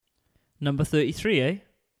Number 33, eh?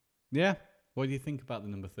 Yeah. What do you think about the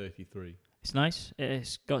number 33? It's nice.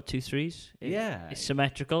 It's got 2 3s. It's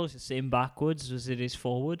symmetrical. It's the same backwards as it is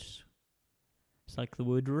forwards. It's like the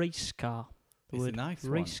word race car. The It's a word nice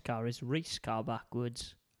race car is race car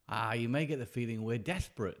backwards. You may get the feeling we're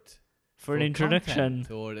desperate For an introduction.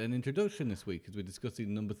 content or an introduction this week, as we're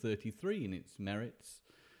discussing number 33 and its merits.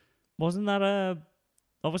 Wasn't that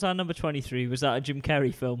what was that number 23? Was that a Jim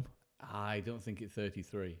Carrey film? I don't think it's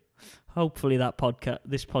 33. Hopefully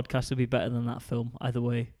this podcast will be better than that film. Either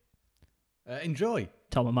way. Enjoy.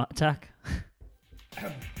 Tom and Matt Attack.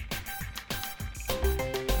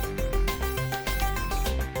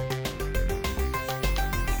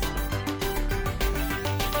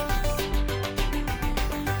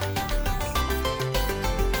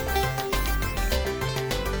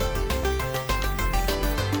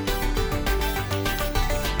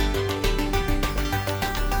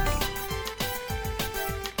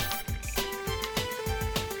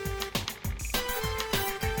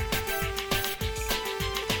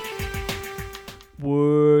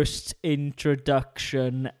 Worst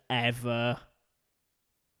introduction ever.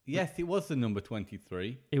 Yes, it was the number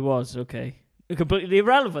 23. It was, okay. Completely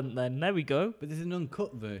irrelevant then. There we go. But there's an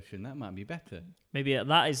uncut version. That might be better. Maybe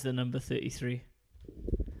that is the number 33.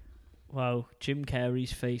 Wow, Jim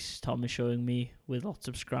Carrey's face Tom is showing me with lots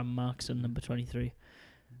of scram marks and number 23.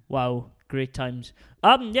 Wow, great times.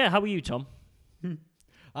 Yeah, how are you, Tom?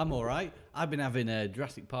 I'm all right. I've been having a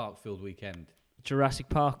Jurassic Park filled weekend. Jurassic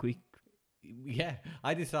Park week. Yeah,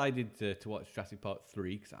 I decided to watch Jurassic Park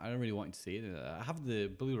 3 because I don't really want to see it. I have the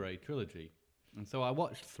Blu-ray trilogy, and so I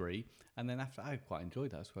watched 3, and then after I quite enjoyed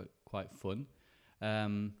that. It was quite fun.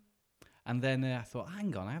 And then I thought,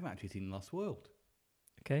 hang on, I haven't actually seen Lost World.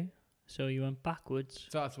 Okay, so you went backwards.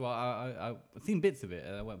 So that's why I've seen bits of it,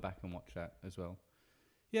 and I went back and watched that as well.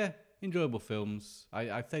 Yeah, enjoyable films.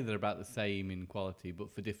 I'd say they're about the same in quality,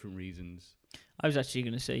 but for different reasons. I was actually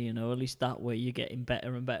going to say, at least that way you're getting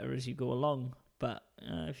better and better as you go along. But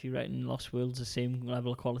if you reckon Lost World's the same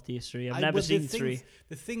level of quality as 3, I've never seen 3.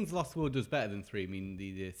 The things Lost World does better than 3. I mean,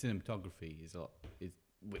 the cinematography is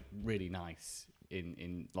really nice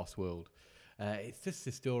in Lost World. It's just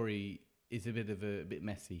the story is a bit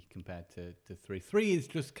messy compared to 3. 3 is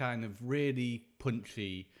just kind of really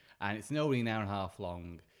punchy, and it's only an hour and a half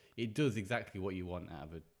long. It does exactly what you want out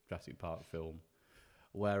of a Jurassic Park film.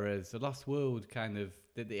 Whereas The Lost World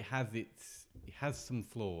it has some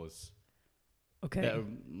flaws. Okay. That are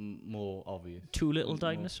more obvious. Too little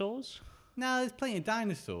dinosaurs? No, there's plenty of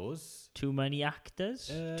dinosaurs. Too many actors?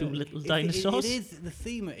 Too little dinosaurs? It is the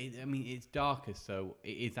theme. It's darker, so it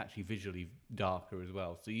is actually visually darker as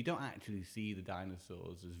well. So you don't actually see the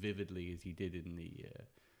dinosaurs as vividly as you did in the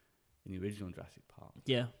original Jurassic Park.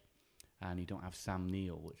 Yeah. And you don't have Sam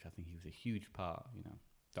Neill, which I think he was a huge part,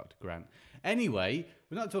 Dr. Grant. Anyway,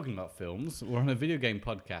 we're not talking about films. We're on a video game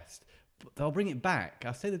podcast. But they'll bring it back.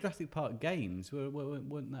 I'll say the Jurassic Park games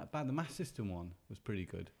weren't that bad. The Master System one was pretty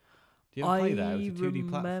good. Do you ever play that? It was a 2D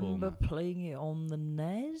platformer. I remember playing it on the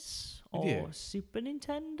NES or Super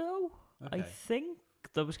Nintendo. Okay. I think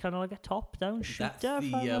there was kind of like a top-down shooter.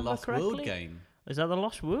 That's the Lost World game. Is that the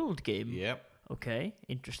Lost World game? Yep. Okay,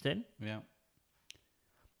 interesting. Yeah.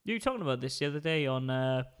 You were talking about this the other day on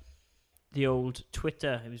the old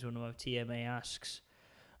Twitter. It was one of our TMA asks.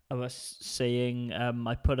 I was saying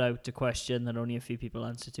I put out a question that only a few people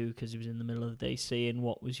answered to because it was in the middle of the day, saying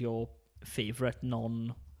what was your favourite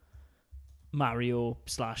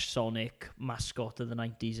non-Mario/Sonic mascot of the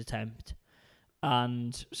 90s attempt.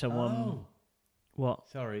 And someone... Oh. What?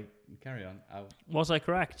 Sorry, carry on. Was I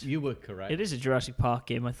correct? You were correct. It is a Jurassic Park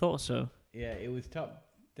game, I thought so. Yeah, it was top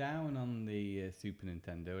down on the Super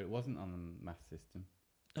Nintendo. It wasn't on the Master System.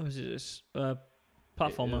 Oh, was it a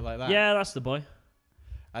platformer? Like that? Yeah, that's the boy.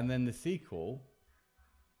 And then the sequel,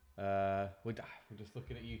 we're just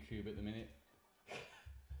looking at YouTube at the minute.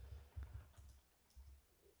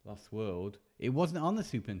 Lost World. It wasn't on the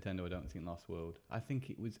Super Nintendo, I don't think, Lost World. I think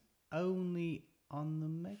it was only on the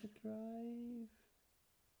Mega Drive.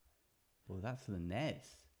 Well, that's the NES.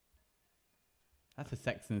 That's a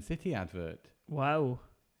Sex and the City advert. Wow.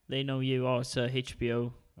 They know you. Oh, it's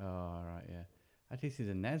HBO. Oh, all right, yeah. This is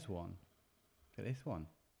a NES one. Look at this one.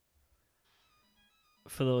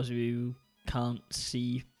 For those of you who can't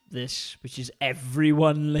see this, which is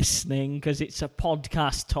everyone listening, because it's a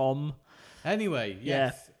podcast, Tom. Anyway,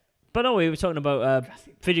 yes. Yeah. But no, we were talking about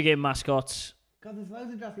video game mascots. God, there's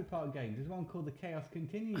loads of Jurassic Park games. There's one called The Chaos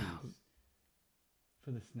Continues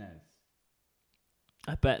for the SNES.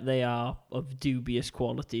 I bet they are of dubious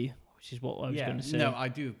quality, which is what I was going to say. No, I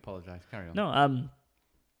do apologise. Carry on. No,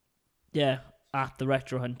 yeah. at the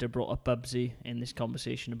Retro Hunter brought up Bubsy in this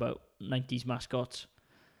conversation about 90s mascots.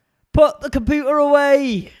 Put the computer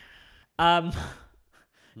away!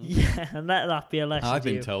 Yeah, and let that be a lesson I've to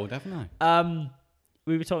been you. told, haven't I?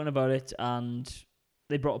 We were talking about it, and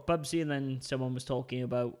they brought up Bubsy, and then someone was talking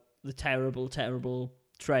about the terrible, terrible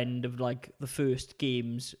trend of like the first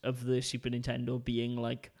games of the Super Nintendo being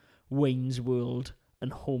like Wayne's World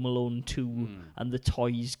and Home Alone 2 and the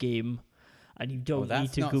Toys game, and you don't need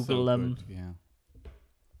that's to not Google so them. good, yeah.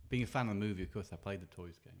 Being a fan of the movie, of course, I played the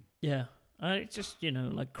Toys game. Yeah, it's just, you know,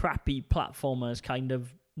 like crappy platformers kind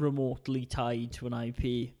of remotely tied to an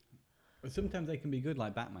IP. But sometimes they can be good,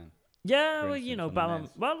 like Batman. Yeah, For well, you instance, know, on the Batman.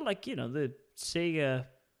 NES. Well, like, you know, the Sega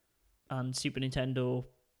and Super Nintendo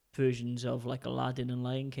versions of like Aladdin and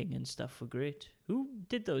Lion King and stuff were great. Who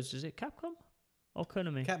did those? Is it Capcom or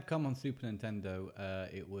Konami? Capcom on Super Nintendo,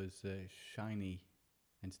 it was Shiny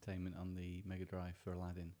Entertainment on the Mega Drive for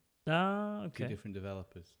Aladdin. Ah, Two okay. different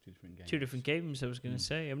developers, two different games. Two different games, I was going to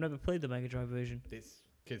say. I've never played the Mega Drive version. It's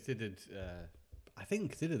considered, I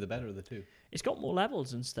think, considered the better of the two. It's got more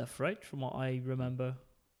levels and stuff, right? From what I remember.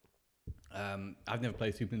 I've never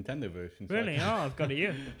played Super Nintendo version. So Really? Oh, I've got it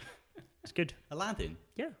here. It's good. Aladdin?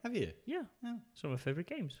 Yeah. Have you? Yeah. Oh. It's one of my favourite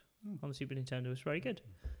games on the Super Nintendo. It's very good.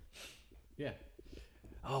 Yeah.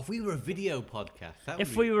 Oh, if we were a video podcast, that would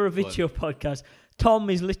If be we were a fun. video podcast, Tom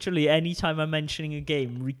is literally, anytime I'm mentioning a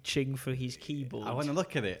game, reaching for his keyboard. I want to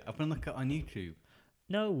look at it. I want to look at it on YouTube.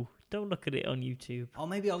 No, don't look at it on YouTube. Or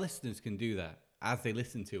maybe our listeners can do that as they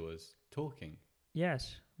listen to us talking.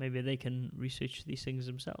 Yes, maybe they can research these things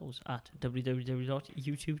themselves at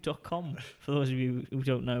www.youtube.com. For those of you who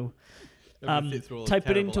don't know, type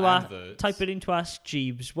it into Ask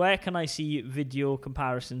Jeeves. Where can I see video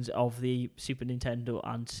comparisons of the Super Nintendo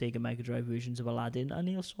and Sega Mega Drive versions of Aladdin? And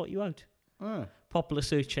he'll sort you out. Popular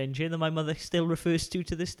search engine that my mother still refers to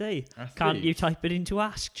this day. Can't you type it into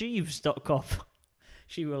AskJeeves.com?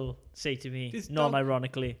 She will say to me,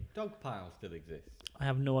 non-ironically, Dogpile still exists. I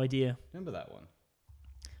have no idea. Remember that one?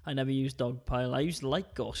 I never used Dogpile. I used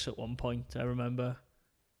Lightgoss at one point, I remember.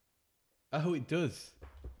 Oh, it does.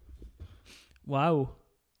 Wow.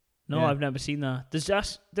 No, Yeah. I've never seen that. Does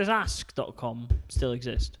Ask.com still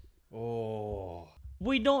exist? Oh.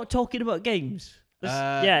 We're not talking about games.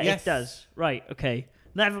 Yes. It does. Right, okay.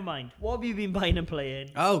 Never mind. What have you been buying and playing?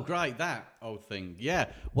 Oh, great, that old thing. Yeah.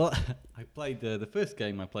 Well, I played, the first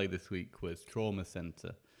game I played this week was Trauma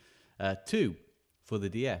Center 2 for the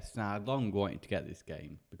DS. Now, I'd long wanted to get this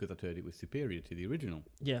game because I'd heard it was superior to the original.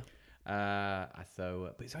 Yeah. But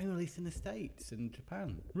it's only released in the States and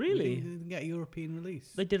Japan. Really? We didn't get a European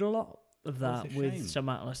release. They did a lot of That's that a with shame. some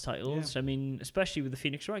Atlas titles. Yeah. I mean, especially with the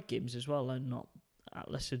Phoenix Wright games as well, and not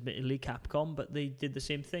Atlas, admittedly, Capcom, but they did the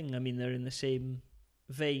same thing. I mean, they're in the same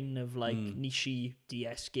vein of like niche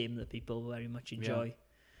DS game that people very much enjoy.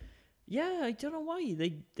 Yeah, I don't know why.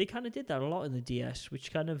 They kind of did that a lot in the DS,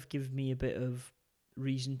 which kind of give me a bit of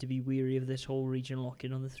reason to be weary of this whole region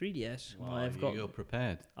lock-in on the 3DS. Well, you're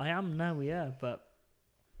prepared. I am now, yeah, but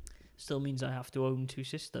still means I have to own two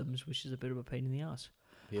systems, which is a bit of a pain in the ass.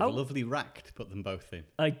 You have a lovely rack to put them both in.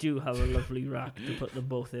 I do have a lovely rack to put them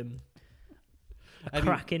both in. A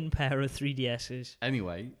cracking pair of 3DSs.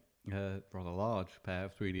 Anyway, rather large pair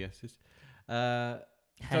of 3DSs. So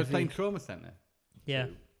I was playing Trauma Center. Yeah.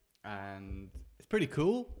 And it's pretty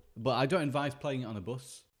cool, but I don't advise playing it on a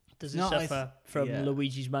bus. Does it suffer from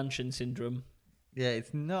Luigi's Mansion syndrome? Yeah,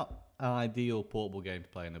 it's not an ideal portable game to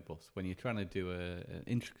play on a bus. When you're trying to do an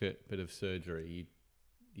intricate bit of surgery,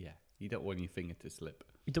 you don't want your finger to slip.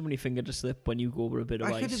 You don't want your finger to slip when you go over a bit of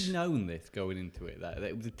ice. I should have known this going into it. That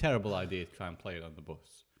it was a terrible idea to try and play it on the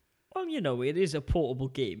bus. Well, you know, it is a portable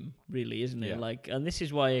game, really, isn't it? Yeah. Like, and this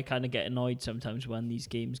is why I kind of get annoyed sometimes when these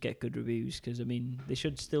games get good reviews, because I mean, they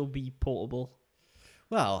should still be portable.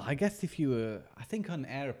 Well, I guess if you were, I think on an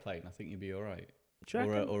airplane, I think you'd be all right. Do you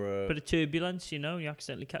reckon? Or a bit of turbulence, you know, you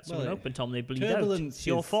accidentally cut someone open, Tom, they bleed out. turbulence It's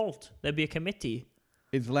your is- fault. There'd be a committee.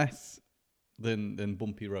 It's less than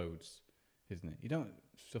bumpy roads, isn't it? You don't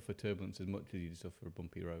suffer turbulence as much as you suffer a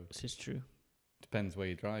bumpy road. This is true. Depends where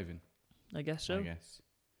you're driving, I guess so. I guess.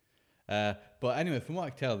 But anyway, from what I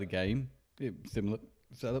can tell, the game it's similar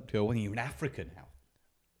setup to when you're in Africa now.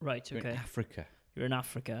 Right, You're okay. in Africa, You're in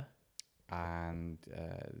Africa. and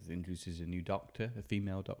it introduces a new doctor, a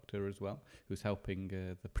female doctor as well, who's helping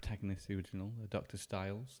the protagonist, the original, Dr.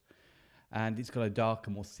 Styles. And it's got a darker,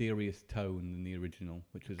 more serious tone than the original,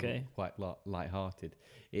 which was quite light-hearted.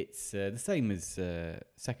 It's the same as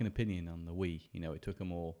Second Opinion on the Wii. You know, it took a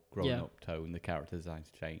more grown-up tone. The character designs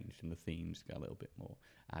changed, and the themes got a little bit more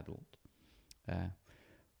adult.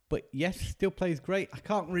 But yes, still plays great. I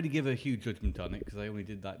can't really give a huge judgment on it because I only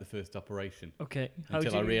did like the first operation Okay.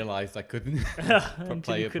 until I realised I couldn't Until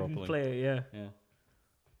play you it couldn't properly. play it, yeah. Yeah.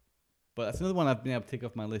 But that's another one I've been able to tick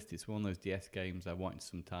off my list. It's one of those DS games I wanted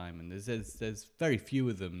some time, and there's very few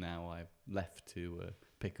of them now I've left to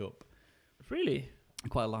pick up. Really?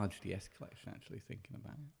 Quite a large DS collection, actually, thinking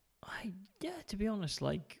about it. Yeah, to be honest,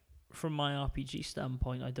 like, from my RPG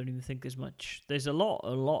standpoint, I don't even think there's much. There's a lot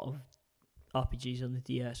of RPGs on the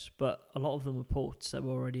DS, but a lot of them are ports that we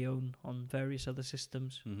already own on various other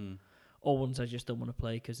systems, Mm-hmm. or ones I just don't want to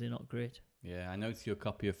play because they're not great. Yeah, I noticed your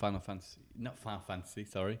copy of Kingdom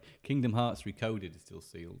Hearts Recoded is still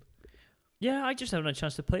sealed. Yeah, I just haven't had a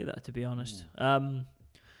chance to play that, to be honest.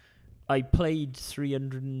 I played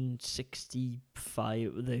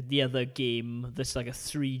 365, the other game that's like a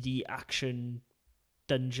 3D action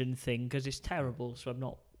dungeon thing, because it's terrible, so I've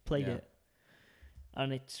not played it.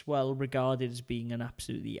 And it's well regarded as being an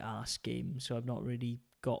absolutely arse game, so I've not really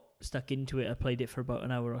got stuck into it. I played it for about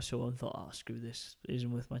an hour or so and thought, screw this, it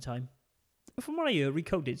isn't worth my time. From what I hear,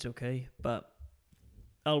 Recoded's okay, but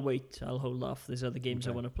I'll wait, I'll hold off. There's other games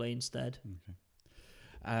I want to play instead. Okay.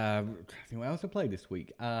 I think what else I played this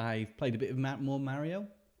week? I've played a bit of more Mario.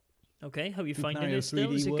 Okay, how are you Super finding Mario it still?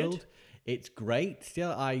 3D Is it World. good? It's great.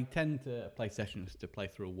 Still, I tend to play sessions to play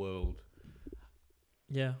through a world.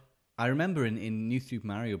 Yeah. I remember in New Super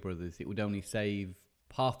Mario Brothers, it would only save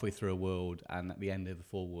halfway through a world and at the end of the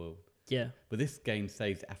full world. Yeah. But this game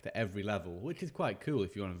saves after every level, which is quite cool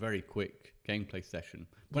if you want a very quick gameplay session.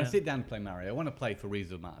 When I sit down and play Mario, I want to play for a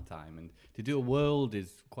reasonable amount of time, and to do a world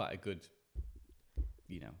is quite a good,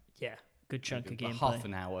 Yeah, good chunk of gameplay. Half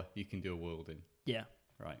an hour you can do a world in. Yeah.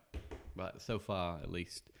 Right. But so far, at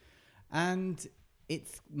least. And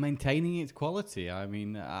it's maintaining its quality. I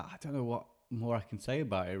mean, I don't know what more I can say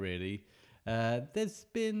about it, really. There's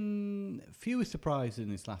been fewer surprises in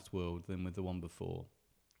this last world than with the one before.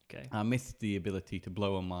 Okay. I missed the ability to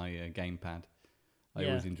blow on my gamepad. I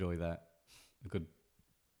always enjoy that. A good,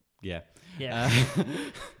 yeah. Yeah.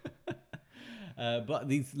 But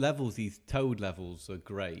these levels, these Toad levels, are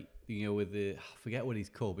great. With I forget what he's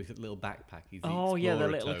called, but he's a little backpack. He's the the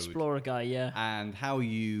little Toad. explorer guy, yeah. And how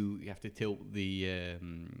you have to tilt the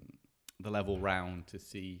level round to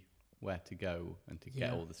see where to go and to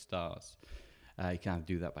get all the stars. You can either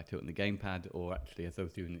do that by tilting the gamepad, or actually, as I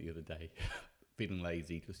was doing it the other day, feeling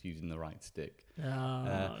lazy, just using the right stick.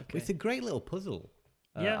 Okay. It's a great little puzzle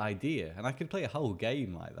idea, and I could play a whole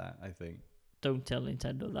game like that, I think. Don't tell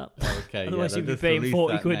Nintendo that. Okay, Otherwise you'd be paying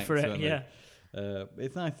 40 quid for it, yeah.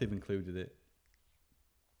 It's nice they've included it.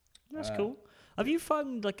 That's cool. Have you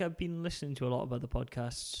found, like, I've been listening to a lot of other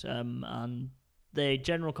podcasts, and the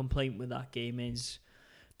general complaint with that game is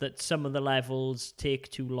that some of the levels take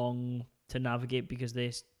too long to navigate because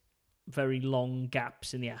there's very long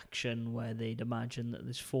gaps in the action where they'd imagine that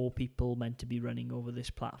there's 4 people meant to be running over this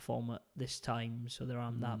platform at this time, so there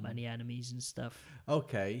aren't that many enemies and stuff.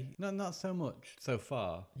 Okay, not so much so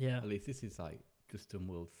far. Yeah. At least this is like just in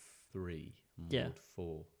World 3 and Yeah. World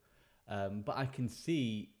 4. But I can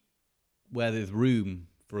see where there's room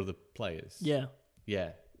for other players. Yeah.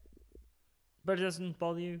 Yeah. But it doesn't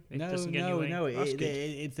bother you? It No. That's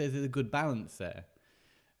good. There's a good balance there.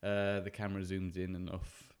 The camera zooms in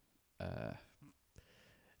enough.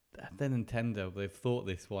 Then Nintendo, they've thought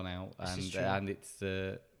this one out, and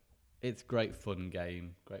it's great fun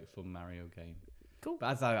game, great fun Mario game. Cool.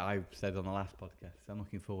 But as I said on the last podcast, I'm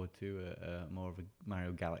looking forward to more of a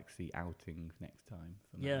Mario Galaxy outing next time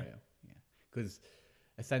for Mario. Yeah, because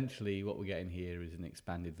essentially what we're getting here is an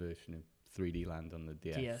expanded version of 3D Land on the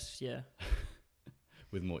DS. DS, yeah.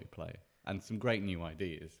 With multiplayer and some great new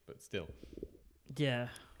ideas, but still, Yeah.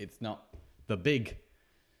 it's not the big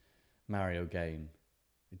Mario game.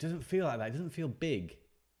 It doesn't feel like that. It doesn't feel big.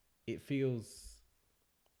 It feels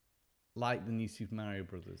like the new Super Mario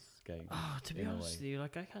Brothers game. Oh, to be honest with you,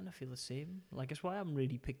 like, I kind of feel the same. Like, that's why I haven't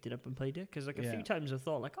really picked it up and played it, because, like, a few times I've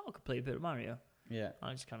thought, like, I could play a bit of Mario. Yeah.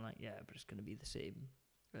 I just kind of like, but it's going to be the same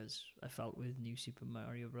as I felt with New Super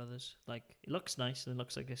Mario Brothers. Like, it looks nice and it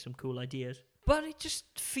looks like there's some cool ideas, but it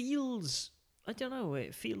just feels, I don't know,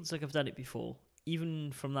 it feels like I've done it before.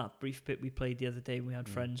 Even from that brief bit we played the other day, we had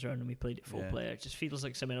friends around and we played it 4-player. It just feels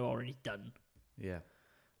like something I've already done. Yeah.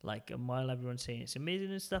 Like, and while everyone's saying it's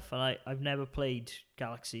amazing and stuff, and I've never played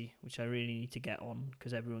Galaxy, which I really need to get on,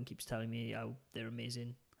 because everyone keeps telling me how they're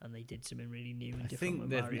amazing, and they did something really new and different with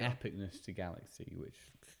Mario. I think there's an epicness to Galaxy, which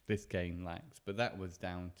this game lacks, but that was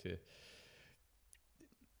down to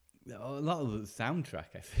a lot of the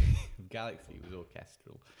soundtrack, I think, of Galaxy was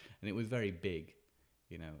orchestral, and it was very big,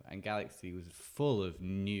 and Galaxy was full of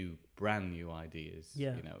brand new ideas.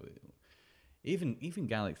 Yeah. Even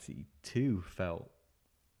Galaxy 2 felt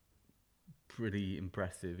pretty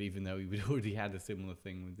impressive, even though we'd already had a similar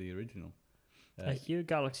thing with the original. I hear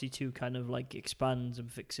Galaxy 2 kind of like expands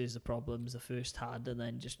and fixes the problems the first had, and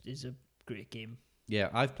then just is a great game. Yeah,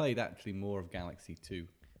 I've played actually more of Galaxy 2.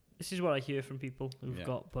 This is what I hear from people who've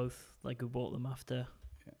got both, like who bought them after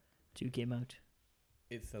 2 came out.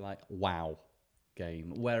 It's a like wow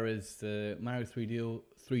game, whereas the Mario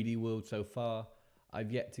 3D World so far,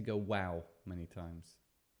 I've yet to go wow many times.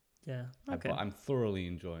 Yeah, okay. But I'm thoroughly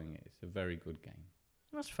enjoying it. It's a very good game.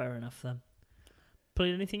 That's fair enough then.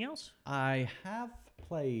 Played anything else? I have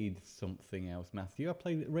played something else, Matthew. I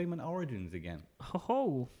played Rayman Origins again.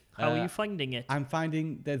 Oh, how are you finding it? I'm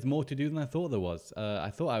finding there's more to do than I thought there was. I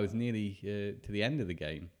thought I was nearly to the end of the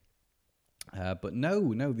game. But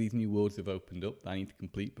no, these new worlds have opened up that I need to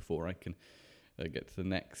complete before I can get to the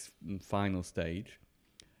next final stage.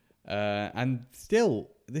 And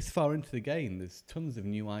still, this far into the game, there's tons of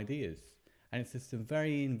new ideas. And it's just a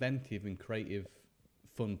very inventive and creative,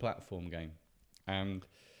 fun platform game. And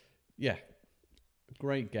yeah,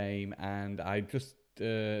 great game. And I just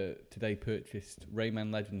today purchased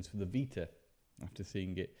Rayman Legends for the Vita after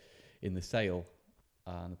seeing it in the sale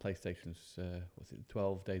on the PlayStation's,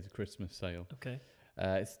 12 Days of Christmas sale. Okay.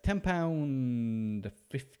 It's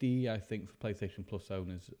 £10.50, I think, for PlayStation Plus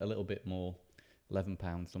owners. A little bit more,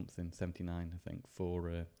 £11 something, 79, I think,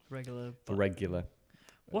 for regular. regular.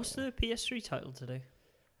 What's the PS3 title today?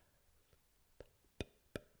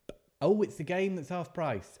 Oh, it's a game that's half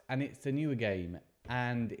price, and it's a newer game,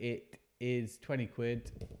 and it is 20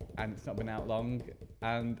 quid, and it's not been out long,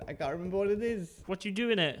 and I can't remember what it is. What you do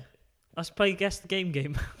in it? Let's play Guess the Game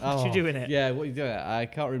game. What you do in it? Yeah, what you doing? I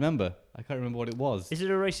can't remember. I can't remember what it was. Is it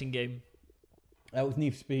a racing game? That was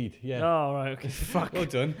Need for Speed, yeah. Oh, right, okay. Fuck. Well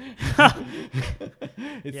done.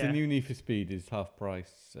 It's a new Need for Speed. It's half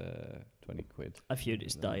price, 20 quid. I've heard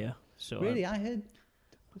it's dire. So really? I heard...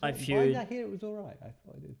 I've Why heard... did I hear it was alright? I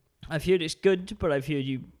thought I did. I've heard it's good, but I've heard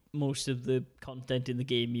most of the content in the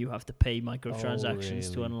game you have to pay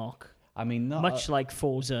microtransactions to unlock. I mean, not much like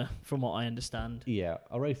Forza, from what I understand. Yeah,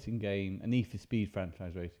 a racing game, a Need for Speed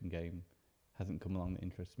franchise racing game, hasn't come along that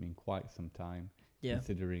interests me in quite some time. Yeah.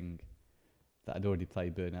 Considering that I'd already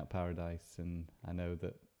played Burnout Paradise, and I know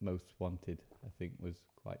that Most Wanted, I think, was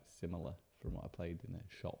quite similar from what I played in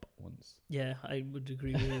a shop once. Yeah, I would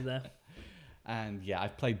agree with you there. And yeah,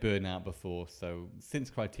 I've played Burnout before, so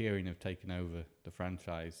since Criterion have taken over the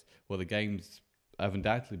franchise, well, the games have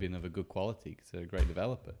undoubtedly been of a good quality because they're a great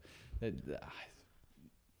developer. I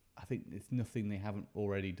think it's nothing they haven't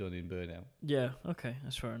already done in Burnout. Yeah, okay,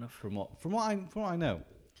 that's fair enough. From what I know.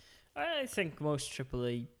 I think most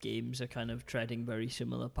AAA games are kind of treading very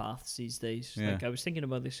similar paths these days. Yeah. Like I was thinking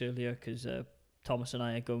about this earlier because Thomas and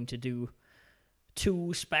I are going to do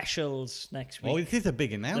 2 specials next week. Oh, it is a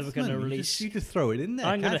big announcement. We're going to release. You just throw it in there.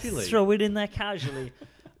 I'm going to throw it in there casually.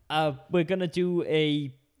 We're going to do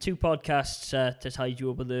 2 podcasts to tide you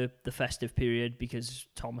over the festive period because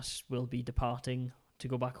Thomas will be departing to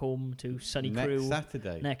go back home to Sunny Crew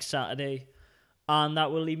next Saturday. And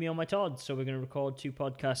that will leave me on my Todd. So we're going to record 2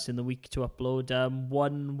 podcasts in the week to upload.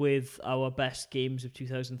 One with our best games of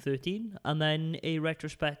 2013 and then a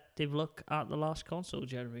retrospective look at the last console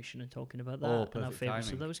generation and talking about that and our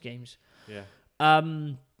favourites of those games. Yeah.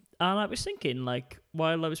 And I was thinking, like,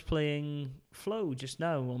 while I was playing Flow just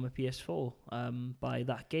now on my PS4 by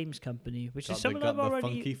That Games Company, which is something I've already...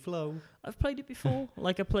 funky Flow. I've played it before.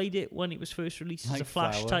 Like, I played it when it was first released as a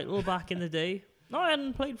Flash title back in the day. No, I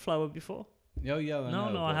hadn't played Flower before. No,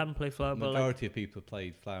 I haven't played Flower. The majority of people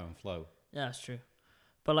played Flower and Flow. Yeah, that's true.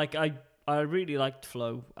 But, like, I really liked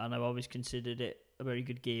Flow, and I've always considered it a very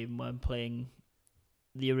good game when playing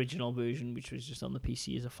the original version, which was just on the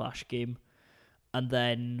PC as a Flash game. And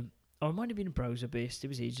then, or it might have been browser-based. It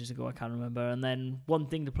was ages ago, I can't remember. And then one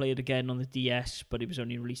thing to play it again on the DS, but it was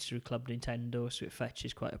only released through Club Nintendo, so it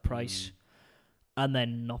fetches quite a price. And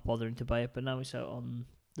then not bothering to buy it, but now it's out on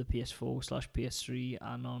the PS4/PS3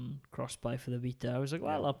 and on cross-buy for the Vita. I was like,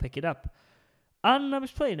 well, I'll pick it up. And I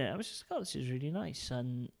was playing it. I was just like, oh, this is really nice.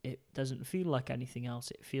 And it doesn't feel like anything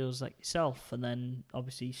else. It feels like itself. And then,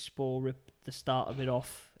 obviously, Spore ripped the start of it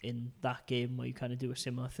off in that game where you kind of do a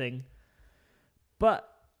similar thing. But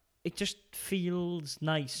it just feels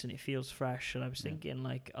nice and it feels fresh. And I was thinking,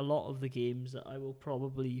 like, a lot of the games that I will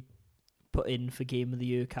probably put in for Game of the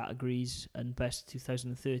Year categories and Best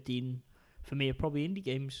 2013 for me are probably indie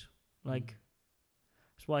games. Like,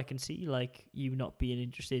 that's why I can see, like, you not being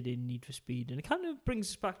interested in Need for Speed. And it kind of brings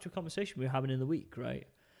us back to a conversation we were having in the week, right?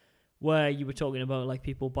 Where you were talking about, like,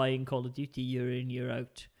 people buying Call of Duty year in, year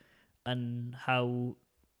out and how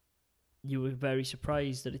you were very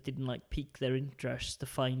surprised that it didn't like pique their interest to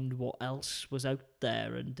find what else was out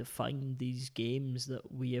there and to find these games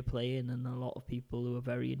that we are playing, and a lot of people who are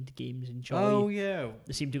very into games enjoy. Oh yeah,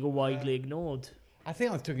 They seem to go widely ignored. I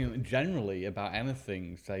think I was talking generally about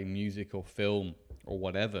anything, say music or film or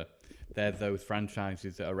whatever. There's those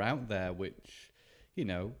franchises that are out there which, you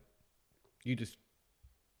know, you just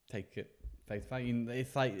take it face value.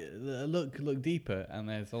 It's like look deeper, and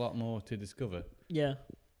there's a lot more to discover. Yeah.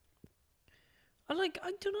 I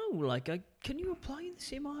don't know, can you apply the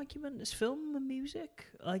same argument as film and music?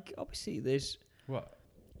 Like, obviously, there's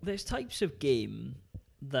types of game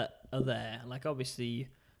that are there. Like, obviously,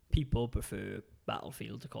 people prefer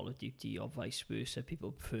Battlefield to Call of Duty or vice versa.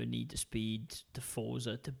 People prefer Need for Speed to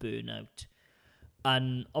Forza to Burnout.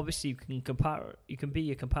 And obviously, you can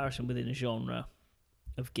be a comparison within a genre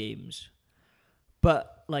of games.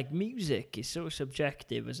 But, like, music is so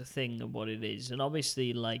subjective as a thing and what it is. And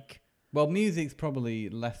obviously, like... Well, music's probably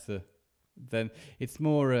lesser than... It's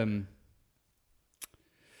more...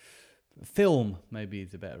 film, maybe,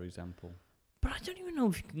 is a better example. But I don't even know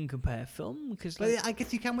if you can compare film, because... But I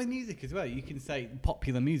guess you can with music as well. You can say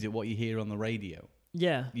popular music, what you hear on the radio.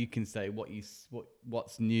 Yeah. You can say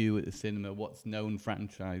what's new at the cinema, what's known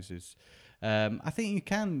franchises. I think you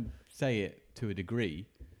can say it to a degree.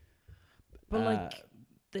 But,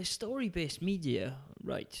 there's story-based media,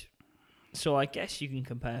 right? So I guess you can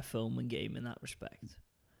compare film and game in that respect.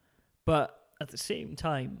 But at the same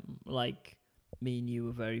time, like, me and you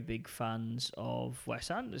were very big fans of Wes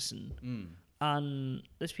Anderson. Mm. And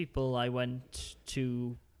there's people I went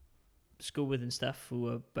to school with and stuff who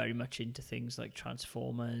were very much into things like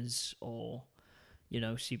Transformers or, you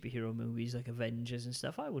know, superhero movies like Avengers and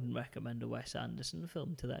stuff. I wouldn't recommend a Wes Anderson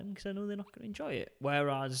film to them because I know they're not going to enjoy it.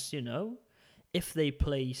 Whereas, you know, if they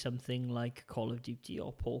play something like Call of Duty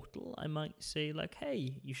or Portal, I might say, like,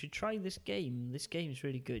 hey, you should try this game. This game's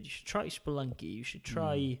really good. You should try Spelunky. You should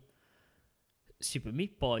try Super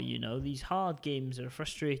Meat Boy, you know. These hard games are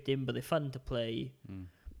frustrating, but they're fun to play.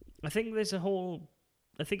 I think it's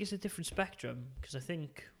a different spectrum, because I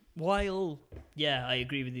think while, yeah, I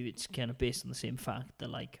agree with you, it's kind of based on the same fact that,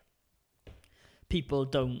 like, people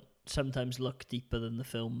don't sometimes look deeper than the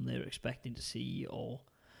film they're expecting to see, or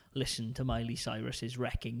listen to Miley Cyrus's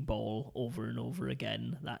Wrecking Ball over and over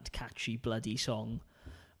again, that catchy bloody song,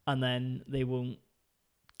 and then they won't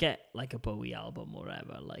get like a Bowie album or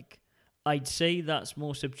whatever. Like, I'd say that's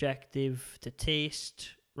more subjective to taste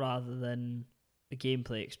rather than the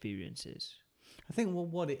gameplay experiences. I think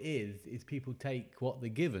what it is people take what they're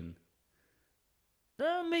given.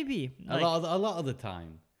 Maybe A lot of the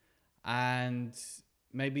time, and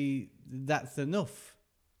maybe that's enough,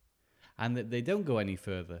 and that they don't go any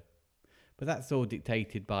further. But that's all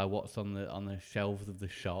dictated by what's on the shelves of the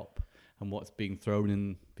shop and what's being thrown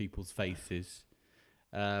in people's faces.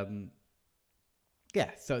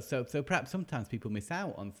 Yeah, so perhaps sometimes people miss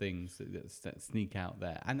out on things that sneak out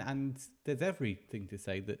there, and there's everything to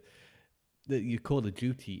say that your Call of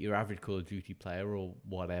Duty, your average Call of Duty player or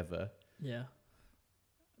whatever, yeah,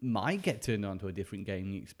 might get turned on to a different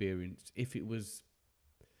gaming experience if it was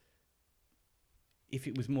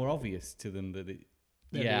more obvious to them that it.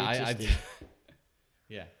 Yeah,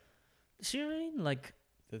 yeah. See what I mean? Like,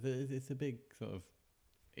 it's a big sort of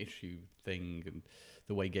issue thing, and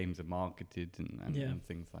the way games are marketed and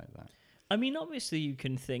things like that. I mean, obviously, you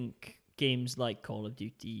can think games like Call of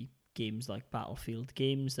Duty, games like Battlefield,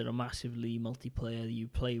 games that are massively multiplayer, you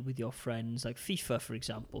play with your friends, like FIFA, for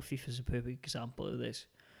example. FIFA's a perfect example of this.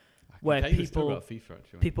 Where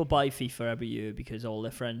people buy FIFA every year because all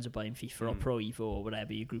their friends are buying FIFA or Pro Evo or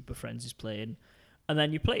whatever your group of friends is playing. And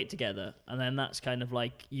then you play it together. And then that's kind of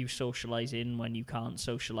like you socialising when you can't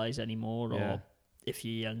socialise anymore. Or if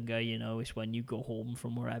you're younger, you know, it's when you go home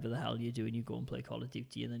from wherever the hell you're doing, you go and play Call of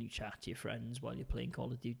Duty, and then you chat to your friends while you're playing Call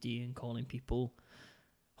of Duty and calling people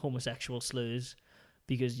homosexual slurs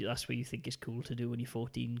because that's what you think is cool to do when you're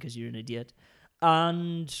 14 because you're an idiot.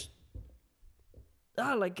 And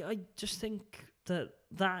I just think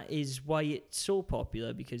that is why it's so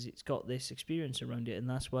popular, because it's got this experience around it. And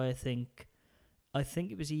that's why I think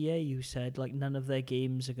it was EA who said, like, none of their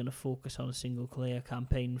games are going to focus on a single player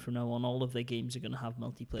campaign from now on. All of their games are going to have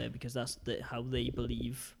multiplayer because that's how they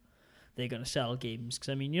believe they're going to sell games. Because,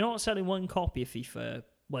 I mean, you're not selling one copy of FIFA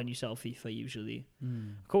when you sell FIFA usually.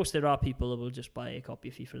 Of course, there are people that will just buy a copy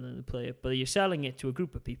of FIFA and then they play it, but you're selling it to a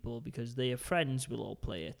group of people because their friends will all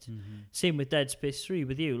play it. Same with Dead Space 3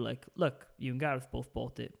 with you. Like, look, you and Gareth both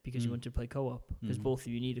bought it because you wanted to play co-op, because both of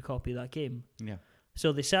you need a copy of that game. Yeah.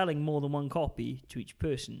 So they're selling more than one copy to each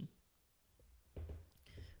person.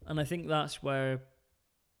 And I think that's where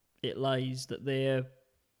it lies, that they're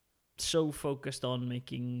so focused on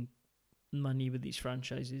making money with these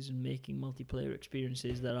franchises and making multiplayer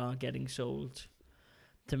experiences that are getting sold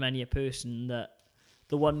to many a person that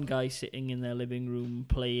the one guy sitting in their living room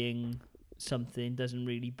playing something doesn't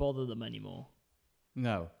really bother them anymore.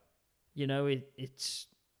 No. You know, it's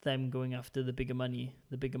them going after the bigger money,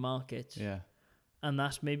 the bigger market. Yeah. And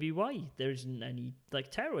that's maybe why there isn't any...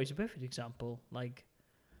 Like, Tearaway is a perfect example. Like,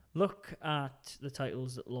 look at the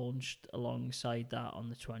titles that launched alongside that on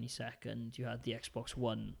the 22nd. You had the Xbox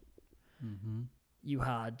One. Mm-hmm. You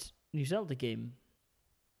had New Zelda game.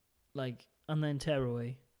 Like, and then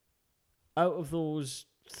Tearaway. Out of those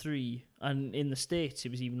three, and in the States,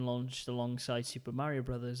 it was even launched alongside Super Mario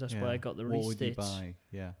Brothers. That's why I got the release dates buy?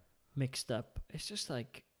 Yeah. mixed up. It's just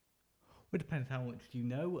like... Well, it depends how much you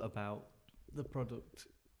know about the product.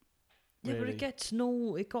 Yeah, but really.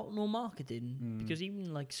 it got no marketing because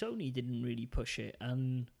even like Sony didn't really push it,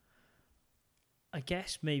 and I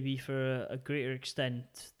guess maybe for a greater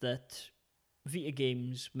extent that Vita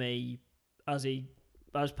games may, as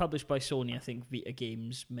published by Sony, I think Vita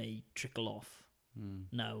games may trickle off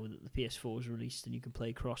now that the PS4 is released and you can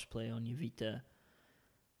play crossplay on your Vita.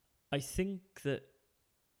 I think that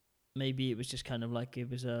maybe it was just kind of like it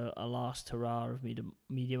was a last hurrah of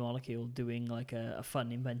Media Molecule doing like a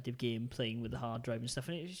fun, inventive game playing with the hard drive and stuff.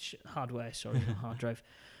 And it's hardware, sorry, not hard drive.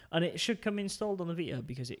 And it should come installed on the Vita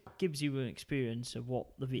because it gives you an experience of what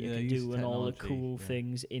the Vita can do and all the cool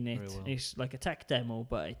things in it. Well. It's like a tech demo,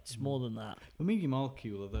 but it's more than that. Well, Media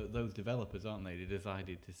Molecule are those developers, aren't they? They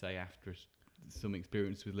decided to say after some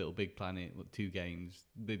experience with Little Big Planet, 2 games,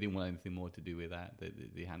 they didn't want anything more to do with that.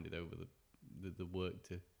 They handed over the work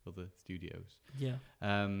to other studios. Yeah.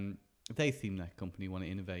 They seem like a company want to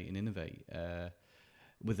innovate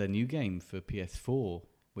with a new game for PS4,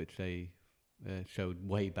 which they showed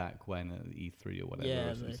way back when at E3 or whatever.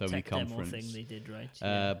 Yeah, or the Sony tech conference demo thing they did,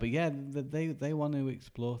 right? But yeah, they want to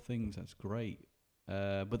explore things. That's great.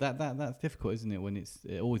 But that's difficult, isn't it? When it's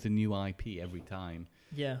always a new IP every time.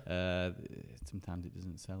 Yeah. Sometimes it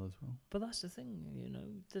doesn't sell as well. But that's the thing, you know.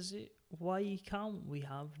 Why can't we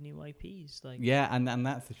have new IPs? Like, yeah, and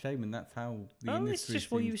that's a shame, and that's how the industry it's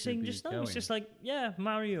just what you were seems to saying be just now. going. It's just like, yeah,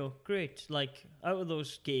 Mario, great. Like, out of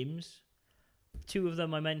those games, 2 of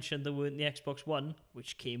them I mentioned that were in the Xbox One,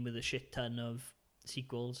 which came with a shit ton of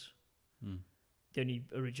sequels. The only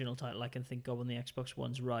original title I can think of on the Xbox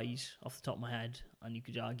One's Rise, off the top of my head, and you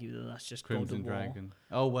could argue that that's just Crimson God of War. Dragon.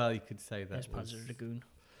 Oh well, you could say that. There's Panzer Dragoon.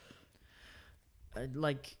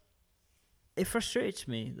 Like, it frustrates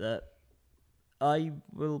me that I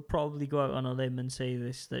will probably go out on a limb and say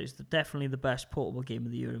this, that it's definitely the best portable game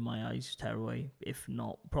of the year in my eyes, Tearaway, if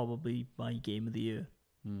not probably my game of the year.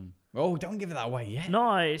 Oh, don't give it that away yet.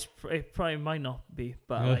 No, it probably might not be,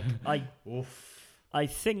 but like I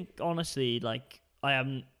think honestly, like I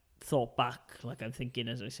haven't thought back. Like I'm thinking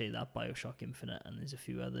as I say that BioShock Infinite, and there's a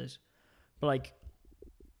few others, but like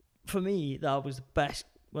for me, that was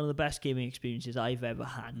one of the best gaming experiences I've ever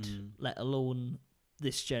had. Let alone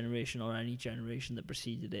this generation or any generation that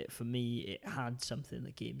preceded it. For me, it had something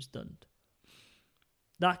that games done.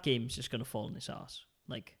 That game's just gonna fall on its ass.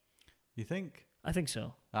 Like, you think? I think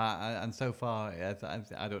so. And so far,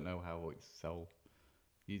 I don't know how it's sold.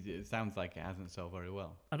 It sounds like it hasn't sold very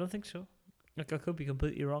well. I don't think so. Like, I could be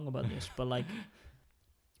completely wrong about this, but like,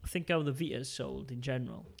 think how the Vita's sold in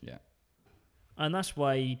general. Yeah. And that's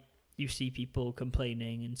why you see people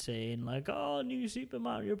complaining and saying like, oh, New Super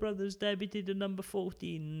Mario Brothers debuted at number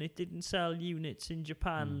 14 and it didn't sell units in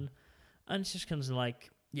Japan. And it's just kind of like,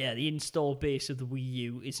 yeah, the install base of the Wii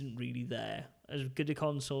U isn't really there. As good a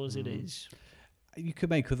console as it is. You could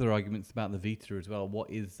make other arguments about the Vita as well. What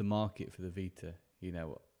is the market for the Vita? You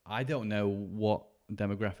know, I don't know what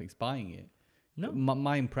demographics buying it. No.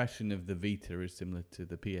 My impression of the Vita is similar to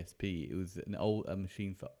the PSP. It was a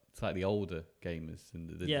machine for slightly older gamers than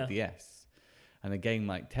the DS. And a game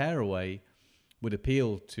like Tearaway would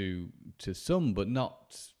appeal to some, but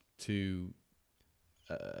not to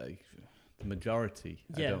the majority,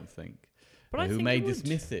 I don't think. But who may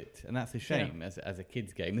dismiss it, and that's a shame. As a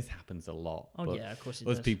kids' game, this happens a lot. Oh but yeah, of course it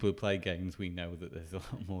does. As people who play games, we know that there's a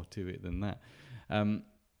lot more to it than that.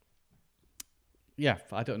 Yeah,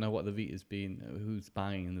 I don't know what the Vita's been. Who's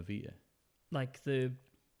buying the Vita? Like the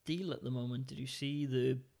deal at the moment. Did you see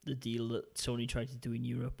the deal that Sony tried to do in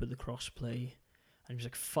Europe with the crossplay? And it was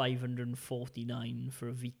like $549 for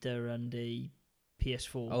a Vita and a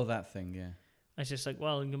PS4. Oh, that thing, yeah. It's just like,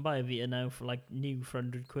 well, you can buy a Vita now for like new for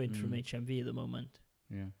 £100 from HMV at the moment.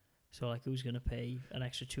 Yeah. So like, who's going to pay an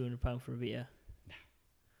extra £200 for a Vita?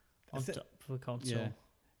 On top of a console.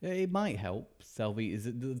 Yeah, it might help sell Vitas.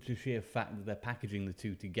 The sheer fact that they're packaging the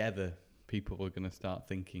two together, people are going to start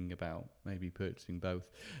thinking about maybe purchasing both.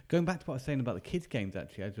 Going back to what I was saying about the kids games,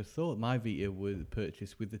 actually, I just thought my Vita was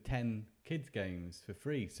purchased with the 10 kids games for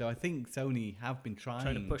free. So I think Sony have been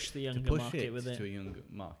trying to push the younger to push market it with it. to a younger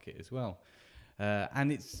market as well.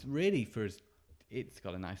 And it's really it's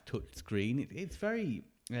got a nice touch screen. It's very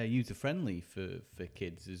user friendly for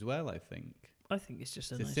kids as well, I think. I think it's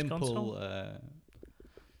just a It's nice a simple console.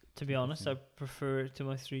 To be honest, I prefer it to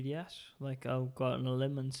my 3DS. Like, I'll go out on a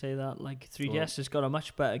limb and say that. Like, 3DS has got a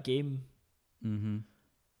much better game. Mm-hmm.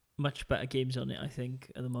 Much better games on it, I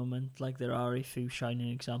think, at the moment. Like, there are a few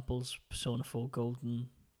shining examples. Persona 4 Golden,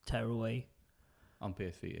 Tearaway. On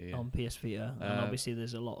PS Vita, yeah. On PS Vita. And obviously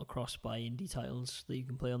there's a lot of cross-buy indie titles that you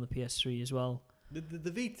can play on the PS3 as well.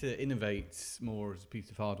 The Vita innovates more as a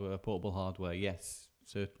piece of hardware, portable hardware, yes,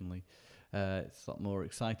 certainly. It's a lot more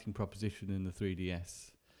exciting proposition than the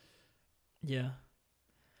 3DS. Yeah.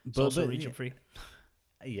 It's But also region free.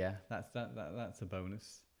 Yeah, that's a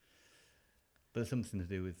bonus. But something to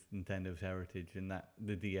do with Nintendo's heritage and that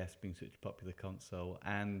the DS being such a popular console,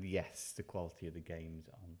 and yes, the quality of the games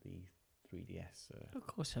on the 3DS. Of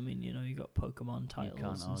course, I mean, you know, you got Pokemon titles you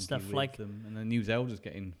can't and argue stuff with like them. And the new Zelda's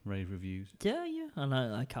getting rave reviews. Yeah, and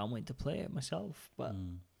I can't wait to play it myself. But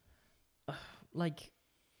like,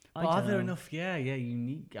 but are there enough? Yeah,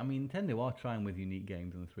 unique. I mean, Nintendo are trying with unique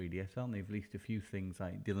games on the 3DS, aren't they? They've released a few things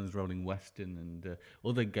like Dylan's Rolling Western and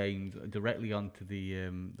other games directly onto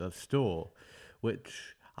the store,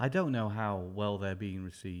 which I don't know how well they're being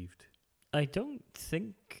received. I don't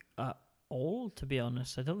think at all, to be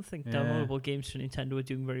honest. I don't think downloadable games for Nintendo are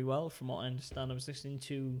doing very well, from what I understand. I was listening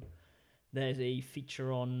to. There's a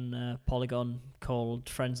feature on Polygon called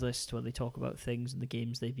Friends List where they talk about things and the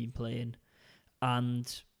games they've been playing,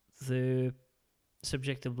 and the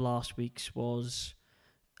subject of last week's was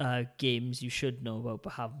games you should know about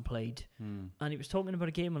but haven't played. And he was talking about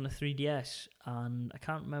a game on the 3DS, and I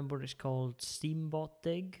can't remember what it's called. Steambot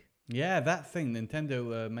Dig? Yeah, that thing.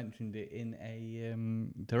 Nintendo mentioned it in a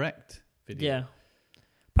direct video. Yeah.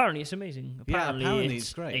 Apparently it's amazing. Apparently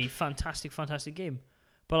it's great. A fantastic, fantastic game.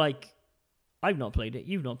 But, like, I've not played it.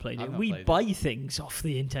 You've not played it. We buy things off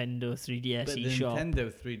the Nintendo 3DS but eShop. The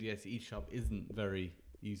Nintendo 3DS eShop isn't very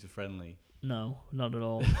user-friendly. No, not at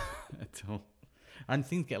all. At all. And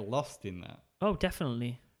things get lost in that. Oh,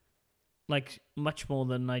 definitely. Like, much more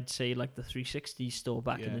than I'd say, like, the 360 store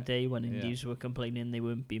back in the day when indies were complaining they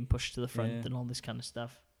weren't being pushed to the front and all this kind of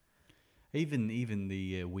stuff. Even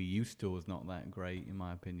the Wii U store is not that great, in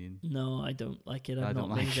my opinion. No, I don't like it. I I've not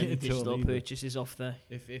don't made like any it digital either. purchases off there.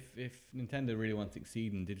 If Nintendo really want to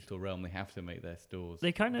succeed in the digital realm, they have to make their stores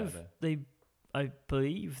They kind better. I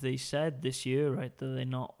believe they said this year, right, that they're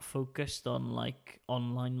not focused on, like,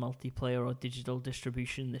 online multiplayer or digital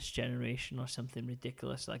distribution this generation or something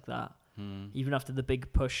ridiculous like that. Even after the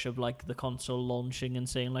big push of, like, the console launching and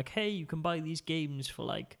saying, like, hey, you can buy these games for,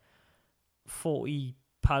 like, £40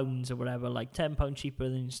 or whatever, like £10 cheaper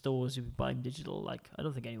than in stores if you buy them digital. Like, I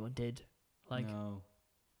don't think anyone did. Like, no.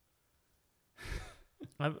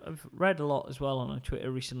 I've read a lot as well on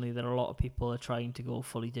Twitter recently that a lot of people are trying to go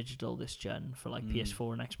fully digital this gen for, like,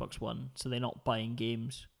 PS4 and Xbox One, so they're not buying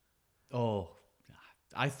games. Oh,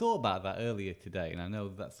 I thought about that earlier today, and I know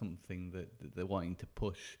that's something that they're wanting to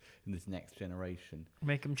push in this next generation.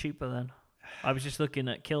 Make them cheaper then. I was just looking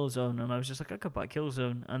at Killzone, and I was just like, I could buy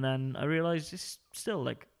Killzone, and then I realised it's still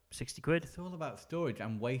like 60 quid. It's all about storage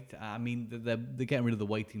and wait. I mean, they're getting rid of the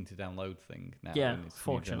waiting to download thing now. Yeah, in this new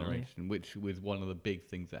fortunately. generation, which was one of the big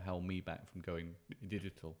things that held me back from going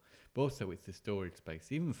digital. But also, it's the storage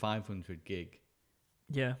space. Even 500 gig,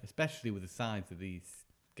 Yeah. especially with the size of these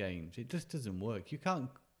games, it just doesn't work.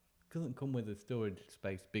 Doesn't come with a storage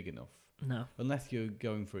space big enough. No. Unless you're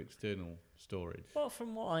going for external storage. Well,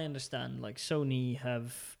 from what I understand, like, Sony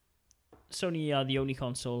are the only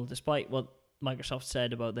console, despite what Microsoft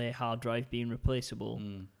said about their hard drive being replaceable,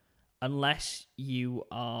 unless you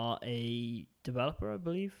are a developer, I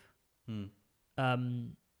believe,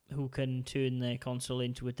 who can turn their console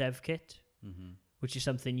into a dev kit, which is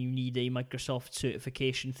something you need a Microsoft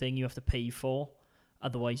certification thing you have to pay for.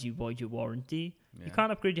 Otherwise, you void your warranty. Yeah. You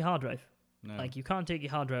can't upgrade your hard drive. No. Like, you can't take your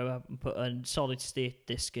hard drive up and put a solid state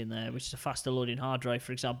disk in there, which is a faster loading hard drive,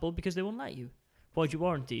 for example, because they won't let you. Void your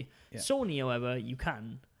warranty. Yeah. Sony, however, you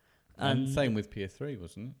can. And same with PS3,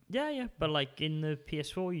 wasn't it? Yeah. But, like, in the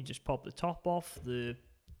PS4, you just pop the top off, the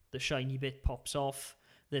shiny bit pops off.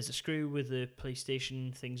 There's a screw with the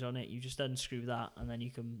PlayStation things on it. You just unscrew that, and then you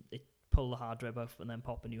can pull the hard drive off and then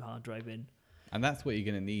pop a new hard drive in. And that's what you're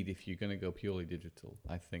going to need if you're going to go purely digital,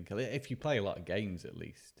 I think. If you play a lot of games, at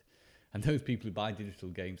least. And those people who buy digital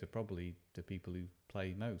games are probably the people who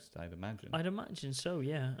play most, I'd imagine. I'd imagine so,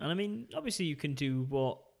 yeah. And I mean, obviously you can do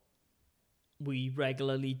what we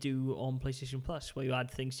regularly do on PlayStation Plus, where you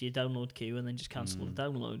add things to your download queue and then just cancel the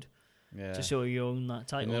download to show you own that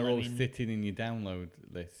title. And they're all sitting in your download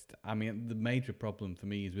list. I mean, the major problem for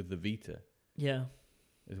me is with the Vita. Yeah.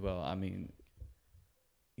 As well. I mean,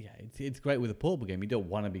 yeah, it's great with a portable game. You don't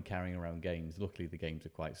want to be carrying around games. Luckily, the games are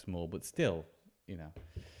quite small, but still, you know.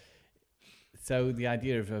 So the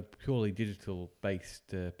idea of a purely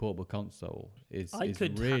digital-based portable console is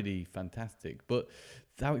really fantastic. But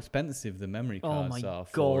how expensive the memory cards are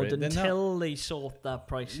for it. Until they sort that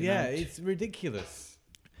pricing out. Yeah, it's ridiculous.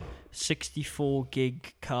 64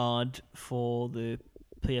 gig card for the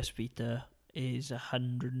PS Vita is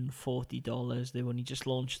 $140. They've only just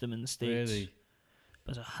launched them in the States. Really? It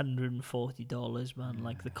was $140, man. Yeah.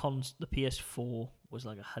 Like the PS4 was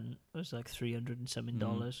like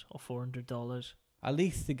 $307 or $400. At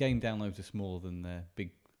least the game downloads are smaller than their big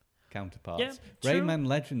counterparts. Yeah, Rayman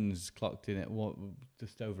Legends clocked in at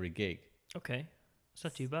just over a gig. Okay, it's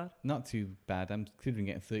not too bad. Not too bad. I'm considering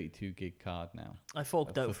getting a 32 gig card now. I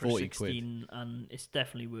forked out for 16, quid. And it's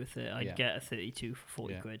definitely worth it. I'd get a 32 for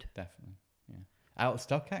 40 quid. Definitely. Yeah, out of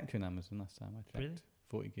stock actually on Amazon last time I checked. Really?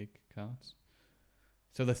 40 gig cards.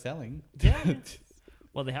 So they're selling. Yeah.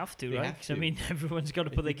 Well, they have to, right? Because I mean, everyone's got to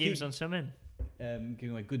put their games on something.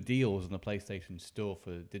 Giving away good deals on the PlayStation Store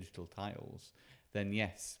for digital titles, then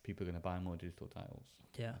yes, people are going to buy more digital titles.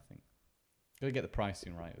 Yeah. I think. Got to get the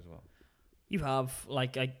pricing right as well. You have,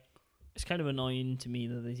 it's kind of annoying to me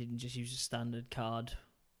that they didn't just use a standard card,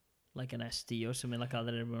 like an SD or something like that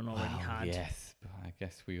everyone already had. Yes, but I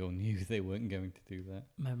guess we all knew they weren't going to do that.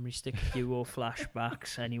 Memory stick duo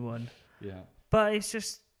flashbacks, anyone. Yeah. But it's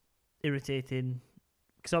just irritating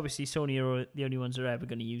because obviously Sony are the only ones that are ever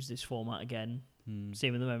going to use this format again.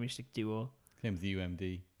 Same with the memory stick duo. Same with the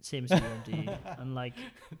UMD. Same as the UMD. And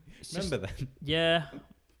remember that? Yeah.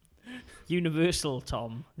 Universal,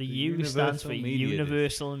 Tom. The U stands for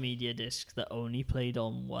Universal Media Disc that only played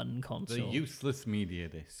on one console. The useless media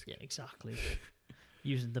disc. Yeah, exactly.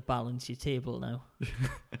 Using to balance your table now.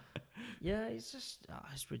 Yeah, it's just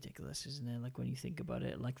it's ridiculous, isn't it? Like when you think about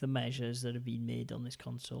it, like the measures that have been made on this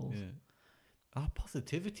console. Yeah. Our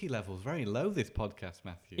positivity level's very low this podcast,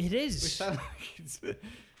 Matthew. It is. We sound like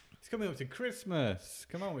it's coming up to Christmas.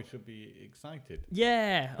 Come on, we should be excited.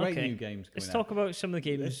 Yeah, Great new games coming Let's talk about some of the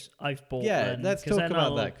games I've bought. Yeah, let's talk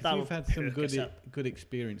about that because you've had some good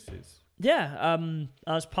experiences. Yeah,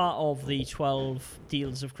 as part of the 12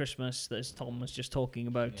 deals of Christmas that Tom was just talking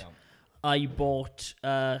about, I bought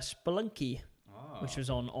Spelunky, which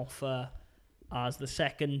was on offer as the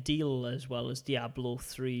second deal, as well as Diablo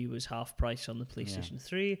 3 was half price on the PlayStation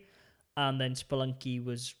 3, and then Spelunky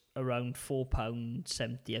was around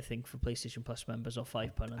 £4.70, I think, for PlayStation Plus members, or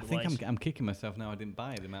 £5 otherwise. I think I'm kicking myself now I didn't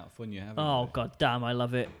buy it, the amount of fun you're having. Oh, god damn, I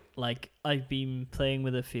love it. Like, I've been playing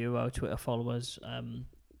with a few of our Twitter followers.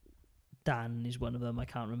 Dan is one of them. I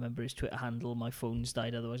can't remember his Twitter handle. My phone's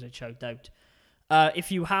died, otherwise I'd shout out.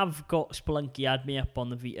 If you have got Spelunky, add me up on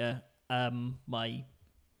the Vita. My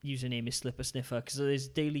username is Slipper Sniffer, because there's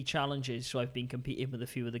daily challenges, so I've been competing with a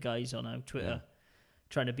few of the guys on our Twitter,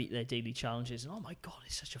 trying to beat their daily challenges, and oh my god,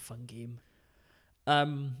 it's such a fun game.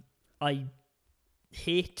 I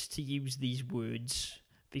hate to use these words,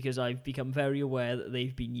 because I've become very aware that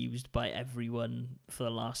they've been used by everyone for the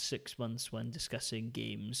last 6 months when discussing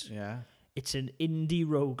games. Yeah. It's an indie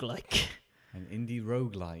roguelike. An indie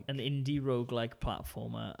roguelike. An indie roguelike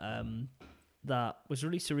platformer that was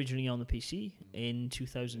released originally on the PC in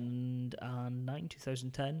 2009,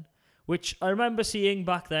 2010, which I remember seeing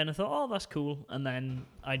back then. I thought, oh, that's cool. And then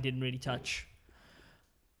I didn't really touch.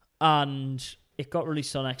 And it got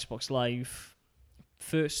released on Xbox Live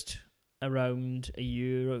first around a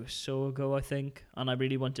year or so ago, I think. And I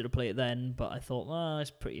really wanted to play it then, but I thought,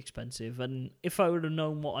 it's pretty expensive. And if I would have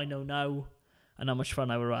known what I know now and how much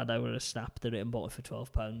fun I would have had, I would have snapped at it and bought it for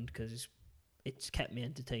 £12 because it's kept me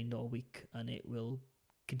entertained all week, and it will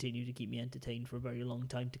continue to keep me entertained for a very long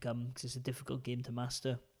time to come because it's a difficult game to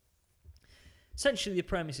master. Essentially, the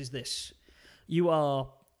premise is this. You are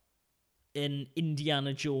an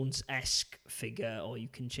Indiana Jones-esque figure, or you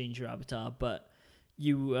can change your avatar, but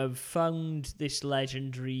you have found this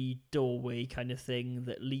legendary doorway kind of thing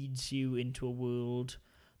that leads you into a world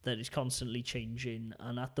that is constantly changing,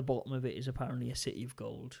 and at the bottom of it is apparently a city of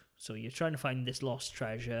gold. So you're trying to find this lost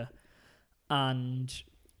treasure, and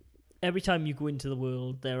every time you go into the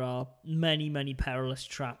world, there are many, many perilous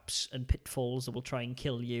traps and pitfalls that will try and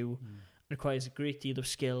kill you. It requires a great deal of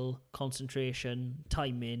skill, concentration,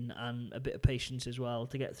 timing, and a bit of patience as well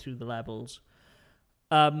to get through the levels.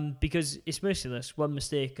 Because it's merciless. One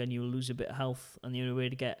mistake and you'll lose a bit of health, and the only way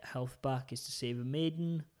to get health back is to save a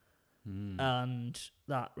maiden, and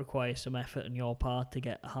that requires some effort on your part to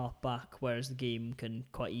get health back, whereas the game can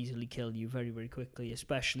quite easily kill you very, very quickly,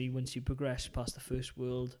 especially once you progress past the first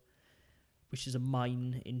world, which is a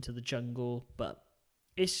mine into the jungle. But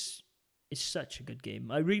it's such a good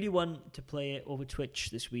game. I really want to play it over Twitch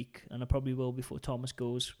this week, and I probably will before Thomas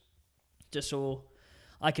goes, just so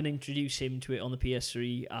I can introduce him to it on the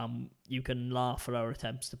PS3. You can laugh at our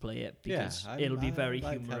attempts to play it, because it'll be very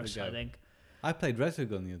humorous, I think. I played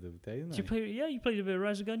Resogun the other day, didn't I? You played a bit of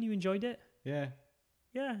Resogun. You enjoyed it. Yeah.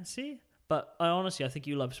 Yeah, see? But I think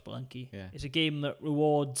you love Spelunky. Yeah. It's a game that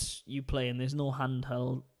rewards you playing. There's no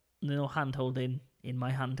handheld in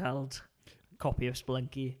my handheld copy of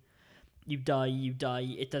Spelunky. You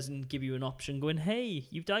die. It doesn't give you an option going, hey,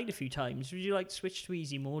 you've died a few times. Would you like to switch to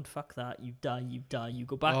easy mode? Fuck that. You die. You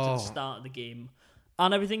go back to the start of the game,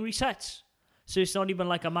 and everything resets. So it's not even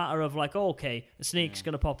like a matter of like, oh, okay, a snake's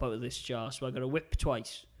going to pop out of this jar, so I got to whip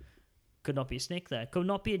twice. Could not be a snake there. Could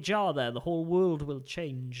not be a jar there. The whole world will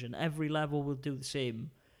change, and every level will do the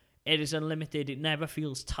same. It is unlimited. It never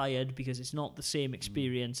feels tired, because it's not the same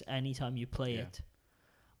experience anytime you play it.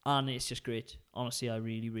 And it's just great. Honestly, I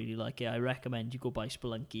really, really like it. I recommend you go buy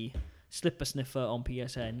Spelunky, slip a sniffer on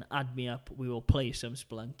PSN, add me up. We will play some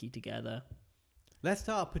Spelunky together. Let's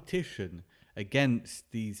start a petition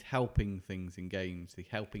against these helping things in games, the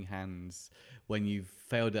helping hands, when you've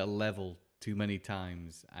failed at a level too many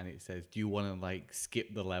times and it says, do you want to like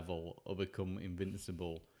skip the level or become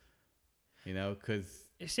invincible? You know, because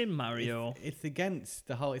it's in Mario. It's against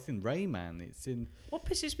the whole. It's in Rayman. It's in. What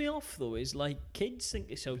pisses me off though is like kids think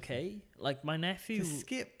it's okay. Like my nephew. To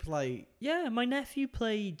skip like. Yeah, my nephew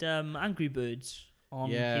played Angry Birds on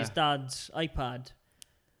his dad's iPad,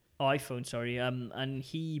 iPhone. Sorry. And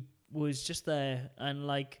he was just there, and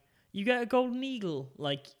like you get a golden eagle.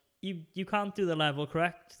 Like you can't do the level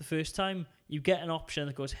correct the first time. You get an option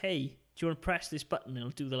that goes, "Hey, do you want to press this button? It'll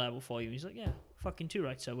do the level for you." He's like, "Yeah, fucking 2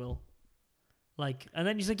 rights, I will." Like, and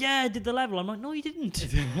then he's like, "Yeah, I did the level." I'm like, "No, you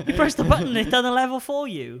didn't. You pressed the button, it done the level for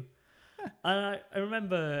you." And I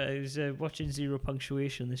remember I was watching Zero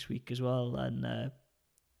Punctuation this week as well, and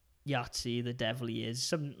Yahtzee, the devil he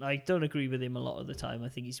is. I don't agree with him a lot of the time. I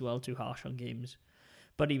think he's well too harsh on games.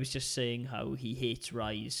 But he was just saying how he hates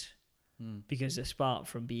Rise because it's apart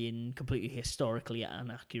from being completely historically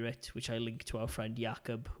inaccurate, which I linked to our friend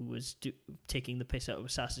Jakob, who was taking the piss out of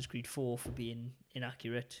Assassin's Creed 4 for being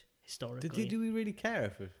inaccurate historically. Do we really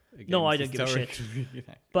care if no, I don't give a shit.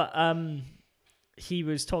 But he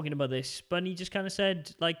was talking about this, but he just kind of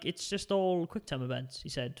said, like, it's just all QuickTime events. He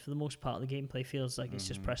said, for the most part, the gameplay feels like it's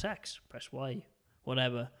just press X, press Y,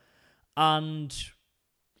 whatever. And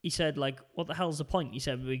he said, like, what the hell's the point? He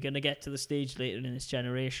said, we're going to get to the stage later in this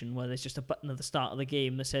generation where there's just a button at the start of the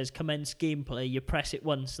game that says commence gameplay. You press it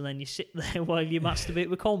once and then you sit there while you masturbate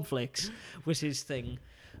with cornflakes, was his thing.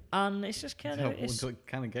 And it's just kind of... What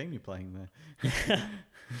kind of game you're playing there?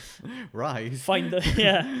 Rise. Find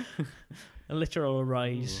the... a literal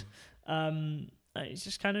rise. It's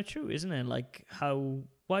just kind of true, isn't it? Like,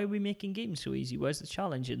 why are we making games so easy? Where's the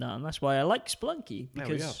challenge in that? And that's why I like Spelunky,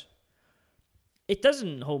 because it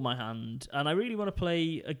doesn't hold my hand. And I really want to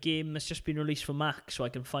play a game that's just been released for Mac so I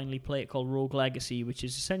can finally play it, called Rogue Legacy, which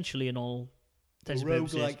is essentially an all... A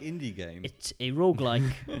roguelike indie game. It's a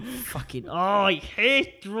roguelike. Fucking... Oh, I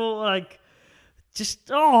hate roguelike. Just...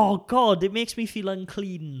 Oh, God. It makes me feel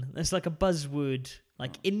unclean. It's like a buzzword.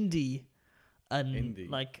 Like indie. And indie.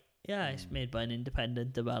 Like... Yeah, it's made by an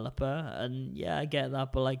independent developer. And yeah, I get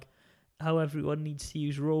that. But like... How everyone needs to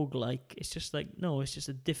use roguelike. It's just like... No, it's just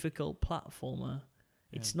a difficult platformer.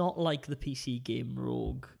 Yeah. It's not like the PC game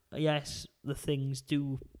Rogue. Yes, the things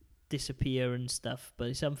do disappear and stuff. But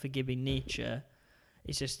it's unforgiving nature.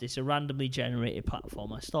 It's a randomly generated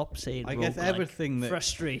platformer. Stop saying I guess everything that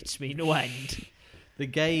frustrates me no end. The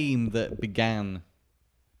game that began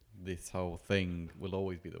this whole thing will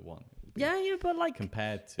always be the one. Yeah, but like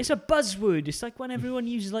compared to, it's a buzzword. It's like when everyone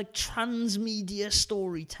uses like transmedia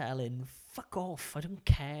storytelling. Fuck off! I don't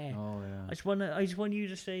care. Oh yeah. I just want you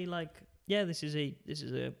to say like, yeah, this is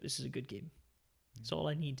a good game. That's all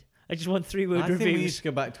I need. I just want 3-word reviews. I think we need to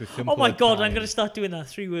go back to a simpler Oh my god, time. I'm gonna start doing that.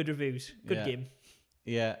 3-word reviews. Good game.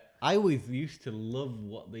 Yeah, I always used to love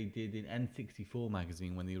what they did in N64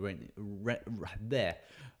 magazine when they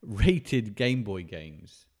rated Game Boy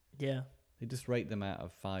games. Yeah. They just rate them out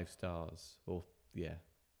of 5 stars, or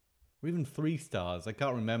even 3 stars. I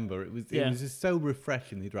can't remember. It was just so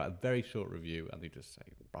refreshing. They'd write a very short review and they just say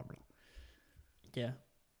blah blah. Yeah.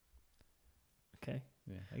 Okay.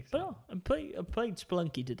 Yeah, But excellent. no, I played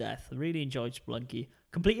Spelunky to death. I really enjoyed Spelunky.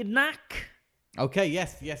 Completed Knack. Okay,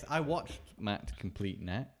 yes, I watched Matt complete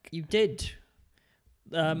Knack. You did.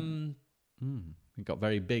 It got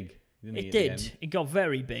very big, didn't it? It did. It got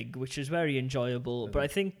very big, which was very enjoyable. But I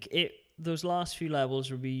think those last few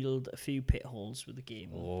levels revealed a few pit holes with the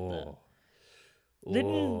game.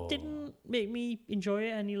 That didn't make me enjoy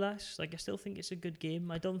it any less. Like, I still think it's a good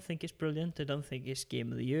game. I don't think it's brilliant. I don't think it's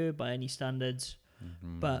Game of the Year by any standards.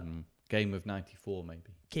 But Game of '94,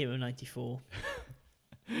 maybe. Game of '94.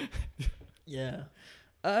 Yeah.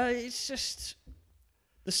 It's just...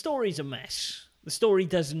 The story's a mess. The story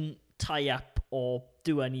doesn't tie up or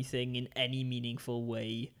do anything in any meaningful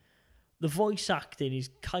way. The voice acting is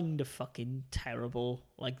kind of fucking terrible.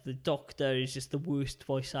 Like, the Doctor is just the worst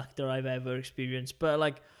voice actor I've ever experienced. But,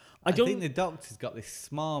 like, I don't... think the Doctor's got this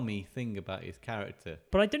smarmy thing about his character.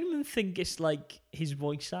 But I don't even think it's, like, his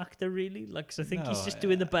voice actor, really. Like, 'cause I think he's just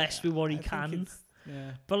doing the best with what he can.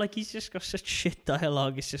 Yeah. But, like, he's just got such shit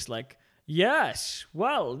dialogue. It's just like, yes,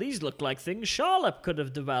 well, these look like things Charlotte could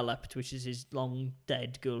have developed, which is his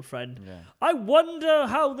long-dead girlfriend. Yeah. I wonder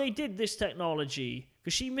how they did this technology,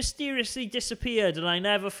 because she mysteriously disappeared and I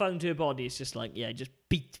never found her body. It's just like, yeah, just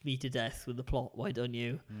beat me to death with the plot. Why don't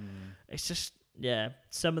you? It's just, yeah,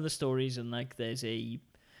 some of the stories, and, like, there's a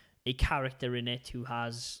character in it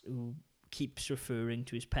who keeps referring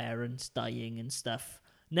to his parents dying and stuff.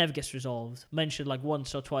 Never gets resolved. Mentioned like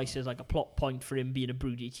once or twice as like a plot point for him being a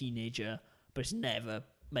broody teenager, but it's never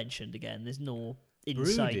mentioned again. There's no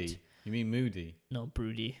insight. Broody? You mean moody? No,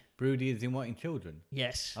 broody. Broody is in wanting children?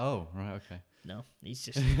 Yes. Oh, right, okay. No, he's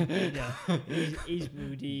just he's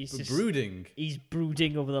moody. He's just brooding. He's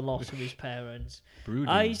brooding over the loss of his parents.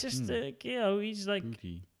 Brooding. He's just he's like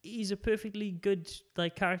Broody. He's a perfectly good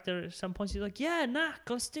like character. At some points, he's like, "Yeah, Knack,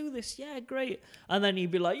 let's do this. Yeah, great." And then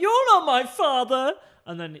he'd be like, "You're not my father,"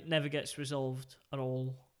 and then it never gets resolved at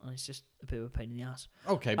all. And it's just a bit of a pain in the ass.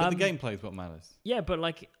 Okay, but the gameplay is what matters. Yeah, but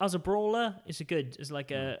like as a brawler, it's good. It's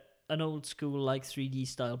like an old school like 3D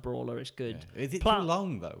style brawler. It's good. Yeah. Is it too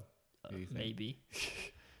long though? Maybe.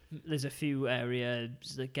 There's a few areas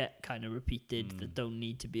that get kind of repeated that don't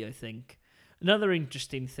need to be, I think. Another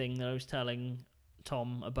interesting thing that I was telling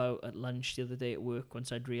Tom about at lunch the other day at work,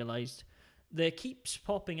 once I'd realised, there keeps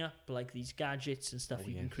popping up like these gadgets and stuff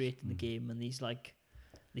you can create in the game, and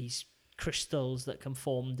these crystals that can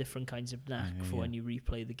form different kinds of knack for when you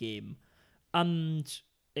replay the game. And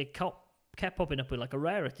it kept popping up with like a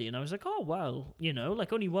rarity, and I was like, oh well,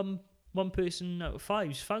 like only one person out of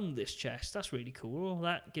 5's found this chest. That's really cool.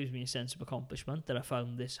 That gives me a sense of accomplishment that I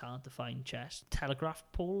found this hard to find chest. Telegraph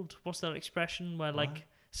pulled. What's that expression where like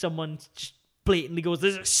someone just blatantly goes,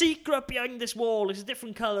 "There's a secret behind this wall. It's a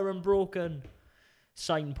different color and broken."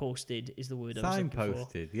 Signposted is the word I was looking for.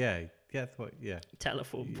 Signposted, yeah. That's what. Yeah.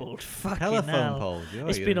 Telephone pulled. Fucking Telephone hell. poles.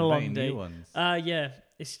 It's been a long day. New ones. Yeah.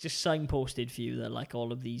 It's just signposted for you that like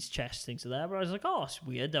all of these chest things are there. But I was like, oh, it's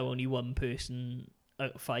weird how only one person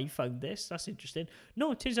out of 5 found this. That's interesting.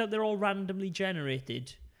 No, it turns out they're all randomly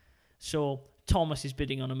generated. So Thomas is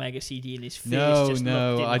bidding on a Mega CD and his face just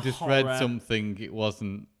looked in I just horror. read something. It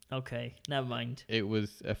wasn't. Okay, never mind. It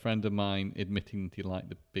was a friend of mine admitting he liked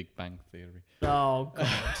the Big Bang Theory. Oh, God.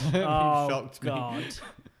 It Oh, shocked me. God.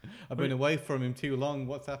 I've been away from him too long.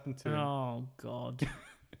 What's happened to him? Oh, God.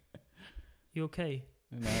 You okay?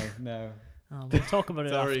 No. Oh, we'll talk about it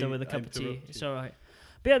Sorry, after with a I cup of tea. interrupted. It's all right.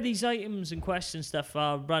 But yeah, these items and question stuff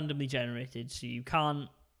are randomly generated, so you can't,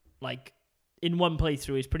 like, in one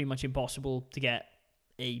playthrough, it's pretty much impossible to get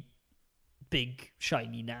a big,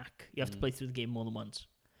 shiny knack. You have to play through the game more than once.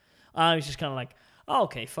 I was just kind of like, oh,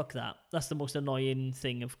 okay, fuck that. That's the most annoying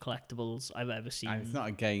thing of collectibles I've ever seen. And it's not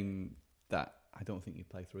a game that I don't think you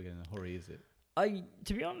play through again in a hurry, is it?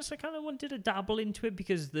 To be honest, I kind of wanted to dabble into it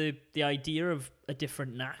because the idea of a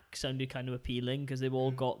different knack sounded kind of appealing because they've all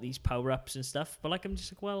got these power-ups and stuff. But like, I'm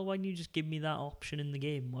just like, well, why don't you just give me that option in the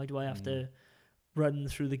game? Why do I have to run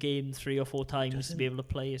through the game 3 or 4 times to be able to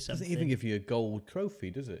play or something? Doesn't even give you a gold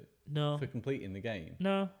trophy, does it? No. For completing the game.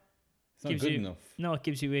 No. It's not good enough. No, it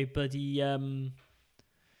gives you a bloody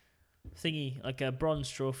thingy, like a bronze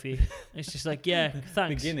trophy. It's just like, yeah,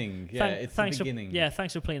 thanks. Beginning, yeah, it's the beginning.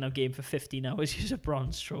 Thanks for playing our game for 15 hours. Here's a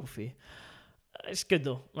bronze trophy. It's good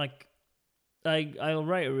though. Like, I'll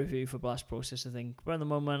write a review for Blast Process, I think. But at the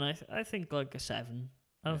moment, I think like a 7.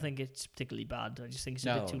 I don't think it's particularly bad. I just think it's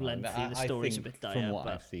a bit too lengthy. The story's a bit dire. From what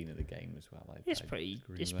I've seen of the game as well, it's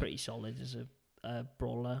pretty solid as a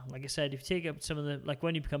brawler. Like I said, if you take up some of the, like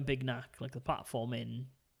when you become Big Knack, like the platforming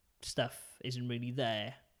stuff isn't really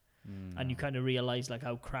there. And you kind of realise like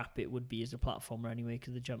how crap it would be as a platformer anyway,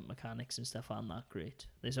 because the jump mechanics and stuff aren't that great.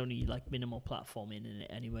 There's only like minimal platforming in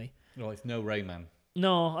it anyway. Well, it's no Rayman.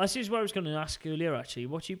 No, this is what I was going to ask earlier actually.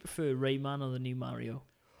 What do you prefer, Rayman or the new Mario?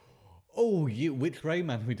 Oh, which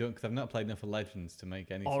Rayman we don't? Because I've not played enough of Legends to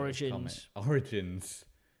make any Origins. Sort of comment. Origins.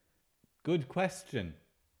 Good question.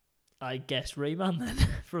 I guess Rayman then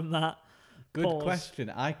from that. Good Pause. question.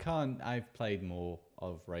 I've played more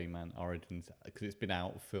of Rayman Origins because it's been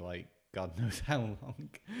out for like God knows how long,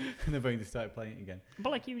 and I've only just started playing it again. But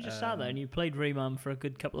like you just sat there and you played Rayman for a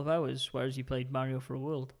good couple of hours, whereas you played Mario for a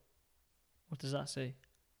world. What does that say?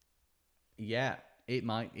 Yeah, it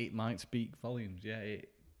might speak volumes. Yeah,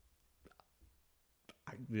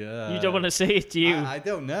 yeah. You don't want to say it, do you? I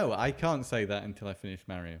don't know. I can't say that until I finish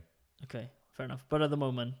Mario. Okay, fair enough. But at the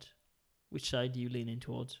moment, which side are you leaning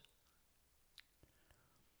towards?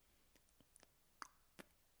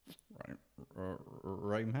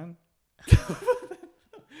 Rayman?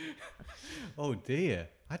 Oh dear.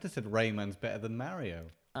 I just said Rayman's better than Mario.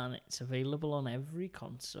 And it's available on every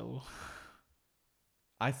console.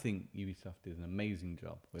 I think Ubisoft did an amazing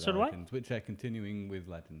job with So do I. Origins, which they're continuing with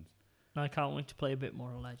Legends. I can't wait to play a bit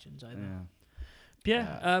more of Legends either. Yeah. But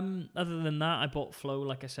yeah, other than that, I bought Flow,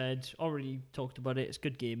 like I said. Already talked about it. It's a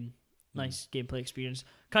good game. Nice gameplay experience.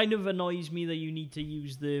 Kind of annoys me that you need to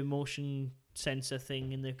use the motion sensor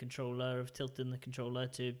thing in the controller, of tilting the controller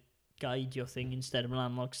to guide your thing instead of an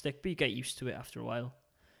analog stick, but you get used to it after a while.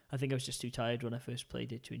 I think I was just too tired when I first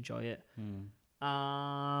played it to enjoy it.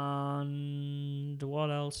 And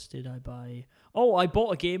what else did I buy? Oh, I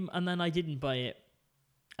bought a game and then I didn't buy it.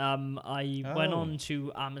 I went on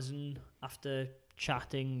to Amazon after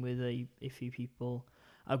chatting with a few people.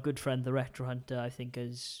 Our good friend, the Retro Hunter, I think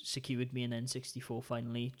has secured me an N64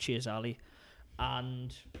 finally. Cheers, Ali.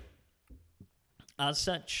 And as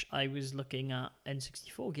such, I was looking at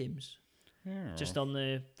N64 games. Just on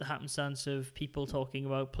the happenstance of people talking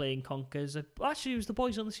about playing Conkers. Actually, it was the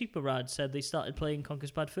boys on the Super Rad said they started playing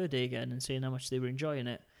Conker's Bad Fur Day again and saying how much they were enjoying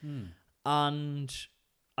it. And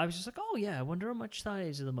I was just like, oh yeah, I wonder how much that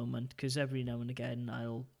is at the moment, because every now and again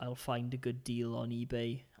I'll find a good deal on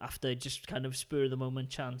eBay after just kind of spur of the moment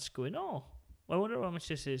chance going, oh, I wonder how much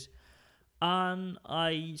this is. And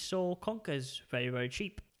I saw Conkers very, very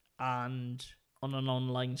cheap and on an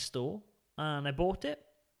online store, and I bought it.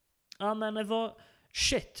 And then I thought,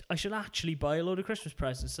 shit, I should actually buy a load of Christmas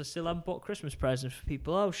presents. I still haven't bought Christmas presents for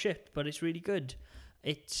people. Oh shit, but it's really good.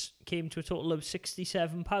 It came to a total of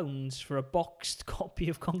 £67 for a boxed copy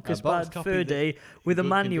of Conker's Bad Fur Day with a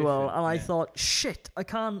manual. And I thought, shit, I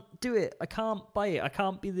can't do it. I can't buy it. I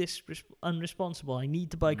can't be this unresponsible. I need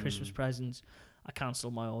to buy Christmas presents. I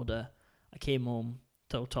cancelled my order. I came home,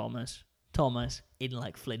 told Thomas, in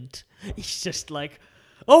like Flint. He's just like,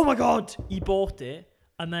 oh my God, he bought it.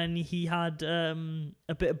 And then he had a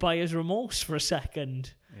bit of buyer's remorse for a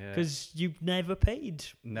second. Because you've never paid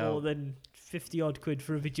more than 50 odd quid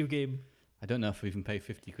for a video game. I don't know if we even pay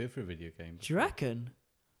 50 quid for a video game. Do you reckon?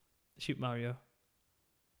 Super Mario.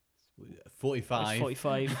 45.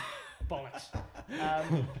 45. Bollocks.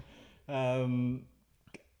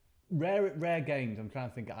 Rare games. I'm trying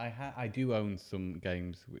to think. I do own some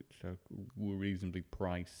games which were reasonably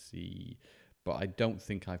pricey, but I don't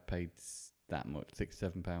think I've paid that much.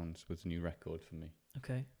 £6-7 was a new record for me.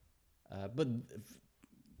 Okay. But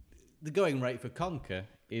the going rate for Conker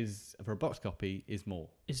is, for a box copy, is more.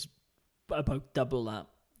 It's about double that,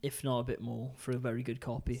 if not a bit more, for a very good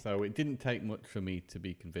copy. So it didn't take much for me to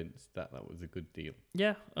be convinced that was a good deal.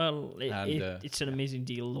 Yeah, well, it's an amazing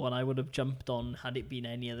deal. The one I would have jumped on had it been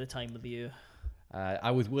any other time of the year.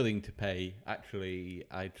 I was willing to pay, actually,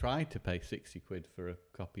 I tried to pay 60 quid for a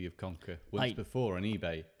copy of Conker once before on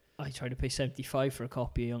eBay. I tried to pay 75 for a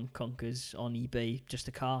copy on Conkers on eBay, just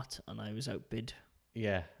a cart, and I was outbid.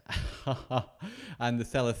 Yeah. And the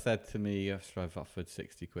seller said to me, after I've offered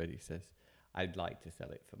 60 quid, he says, I'd like to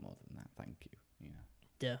sell it for more than that, thank you.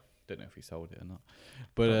 Yeah. Don't know if he sold it or not.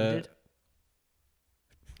 But did.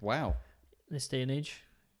 Wow. This day and age,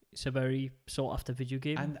 it's a very sought after video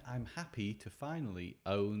game. And I'm happy to finally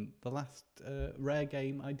own the last Rare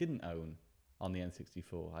game I didn't own on the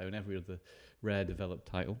N64. I own every other Rare developed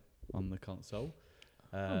title on the console.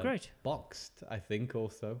 Oh, great. Boxed, I think,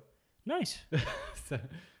 also. Nice. So,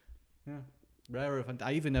 yeah. Rare.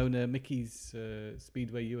 I even own Mickey's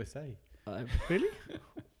Speedway USA. Really?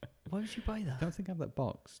 Why would you buy that? I don't think I have that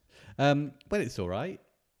boxed. But it's all right.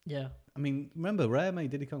 Yeah. I mean, remember, Rare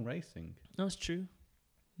made Diddy Kong Racing. That's true.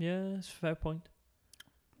 Yeah, that's a fair point.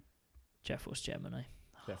 Jet Force Gemini.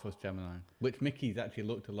 Which Mickey's actually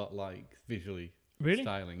looked a lot like visually. Really?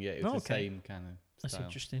 Styling. Yeah, it was the same kind of style. That's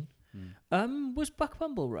interesting. Was Buck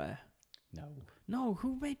Bumble rare? No. No,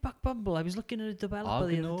 who made Buck Bumble? I was looking at a developer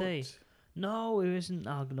the other day. Argonaut? No, it isn't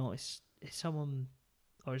Argonaut. It's someone,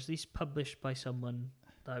 or at least published by someone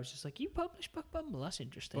that I was just like, you published Buck Bumble? That's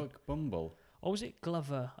interesting. Buck Bumble. Or was it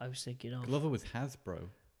Glover I was thinking of? Glover was Hasbro.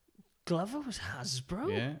 Glover was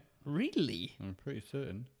Hasbro? Yeah, Really? I'm pretty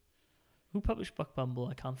certain. Who published Buck Bumble?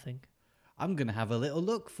 I can't think. I'm going to have a little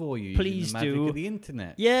look for you. Please using the magic do. of the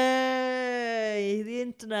internet. Yay! The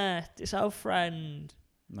internet. It's our friend.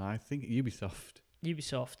 No, I think Ubisoft.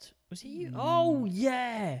 Ubisoft. Was it you? Oh,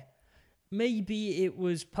 yeah. Maybe it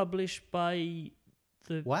was published by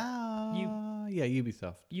the Wow. Yeah,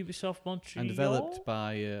 Ubisoft. Ubisoft Montreal. And developed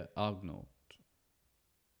by Argonaut.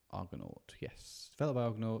 Argonaut, yes. Developed by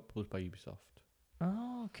Argonaut, published by Ubisoft.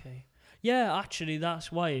 Oh, okay. Yeah, actually,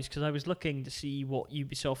 that's why. Is because I was looking to see what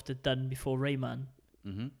Ubisoft had done before Rayman,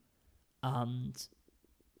 Mm-hmm. and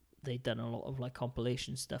they'd done a lot of like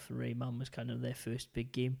compilation stuff, and Rayman was kind of their first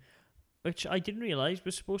big game, which I didn't realise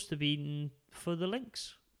was supposed to be for the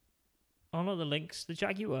Lynx. Oh, not the Lynx, the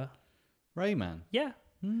Jaguar. Rayman. Yeah.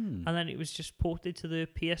 Hmm. And then it was just ported to the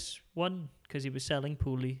PS1 because it was selling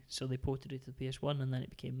poorly, so they ported it to the PS1, and then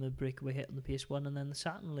it became the breakaway hit on the PS1, and then the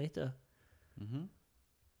Saturn later. Mm-hmm.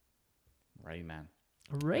 Rayman.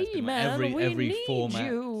 Rayman, we every need format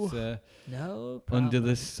you. No problem. under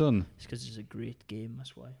the sun. It's because it's a great game,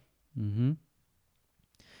 that's why. Mm-hmm.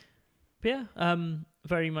 But yeah,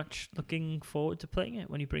 very much looking forward to playing it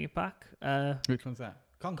when you bring it back. Which one's that?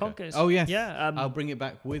 Conkers. Oh yes. Yeah. I'll bring it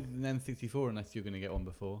back with an N64 unless you're going to get one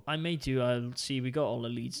before. I may do. I'll see. We got all the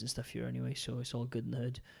leads and stuff here anyway, so it's all good in the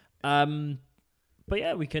hood. But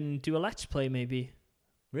yeah, we can do a let's play maybe.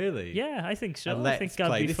 Really? Yeah, I think so. A I think let's that'd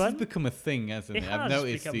play. be This fun. has become a thing, hasn't it? It I've has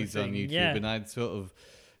noticed become a these on thing, YouTube, yeah. and I'd sort of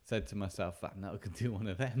said to myself, "I can do one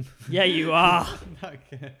of them." Yeah, you are. Like,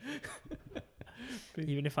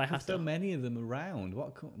 Even if I have there's so to. many of them around.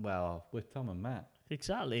 Well, with Tom and Matt,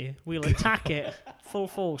 Exactly. We'll attack it full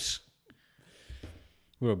force.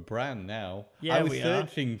 we're a brand now. Yeah, I was we are.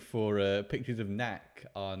 searching for pictures of Knack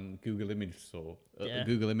on Google Image Yeah.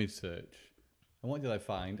 Google Image search. And what did I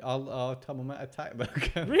find? Our Tom and Matt attack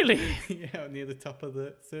logo. Really? Yeah, near the top of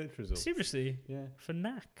the search results. Seriously? Yeah, For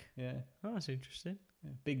Knack? yeah, Oh, that's interesting. yeah.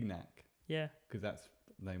 Big Knack, Yeah. because that's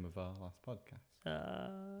the name of our last podcast.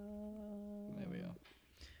 There we are.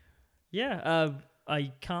 Yeah,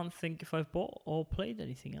 I can't think if I've bought or played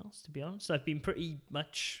anything else, to be honest. I've been pretty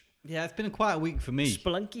much Yeah, it's been a quiet week for me.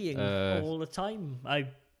 Spelunkying all the time.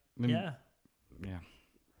 Yeah. Yeah.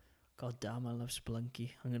 God damn, I love Spelunky.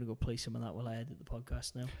 I'm going to go play some of that while I edit the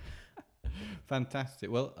podcast now. Fantastic.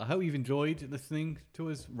 Well, I hope you've enjoyed listening to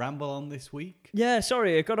us ramble on this week. Yeah,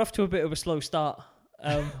 sorry, it got off to a bit of a slow start.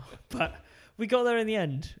 But we got there in the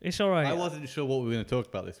end. It's all right. I wasn't sure what we were going to talk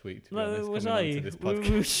about this week, to be honest, was coming I? onto this We podcast.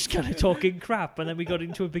 were just kind of talking crap, and then we got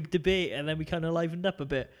into a big debate, and then we kind of livened up a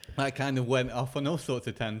bit. That kind of went off on all sorts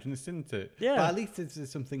of tangents, didn't it? Yeah. But at least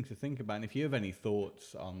there's some things to think about. And if you have any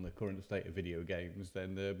thoughts on the current state of video games,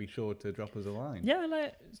 then be sure to drop us a line. Yeah,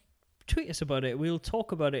 tweet us about it. We'll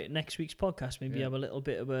talk about it next week's podcast. Maybe Yeah. have a little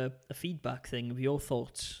bit of a feedback thing of your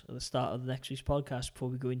thoughts at the start of the next week's podcast before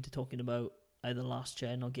we go into talking about either Last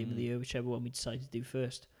Gen or Game of the Year, whichever one we decide to do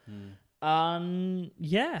first.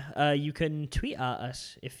 You can tweet at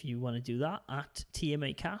us if you want to do that at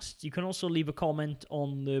TMAcast. You can also leave a comment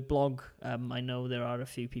on the blog. I know there are a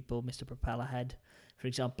few people. Mr. Propellerhead, for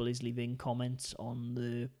example, is leaving comments on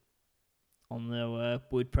the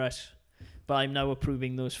WordPress. But I'm now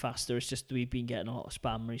approving those faster. It's just we've been getting a lot of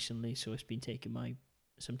spam recently, so it's been taking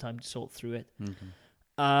some time to sort through it.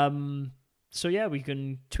 So yeah, we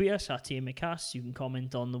can tweet us at TMAcast. You can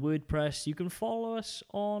comment on the WordPress. You can follow us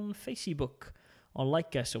on Facebook or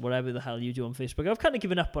like us or whatever the hell you do on Facebook. I've kind of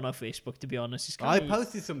given up on our Facebook, to be honest. It's I kind of,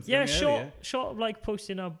 posted something yeah, earlier. short of like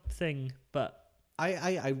posting our thing, but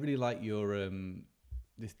I really like your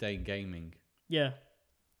This Day in Gaming. yeah.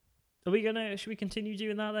 Should we continue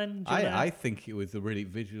doing that then? I think it was a really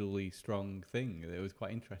visually strong thing. It was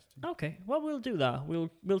quite interesting. Okay, well, we'll do that.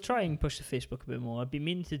 We'll try and push the Facebook a bit more. I've been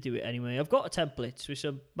meaning to do it anyway. I've got a template, so it's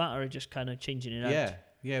a matter of just kind of changing it out.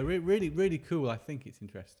 Yeah, really, really cool. I think it's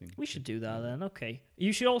interesting. We should do that then, okay.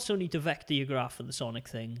 You should also need to vector your graph for the Sonic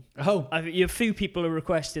thing. Oh, A few people have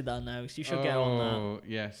requested that now, so you should get on that. Oh,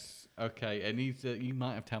 yes. Okay, and you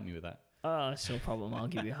might have to help me with that. Oh, it's no problem. I'll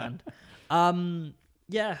give you a hand.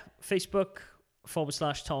 Yeah, Facebook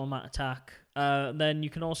 /Tom and Matt Attack. Then you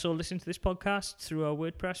can also listen to this podcast through our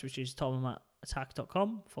WordPress, which is Tom and Matt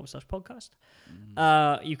attack.com/podcast.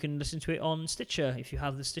 You can listen to it on Stitcher if you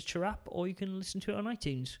have the Stitcher app, or you can listen to it on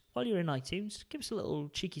iTunes. While you're in iTunes, give us a little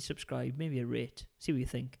cheeky subscribe, maybe a rate, see what you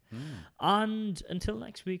think. And until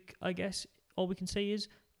next week, I guess all we can say is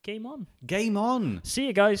game on. Game on! See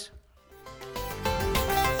you guys.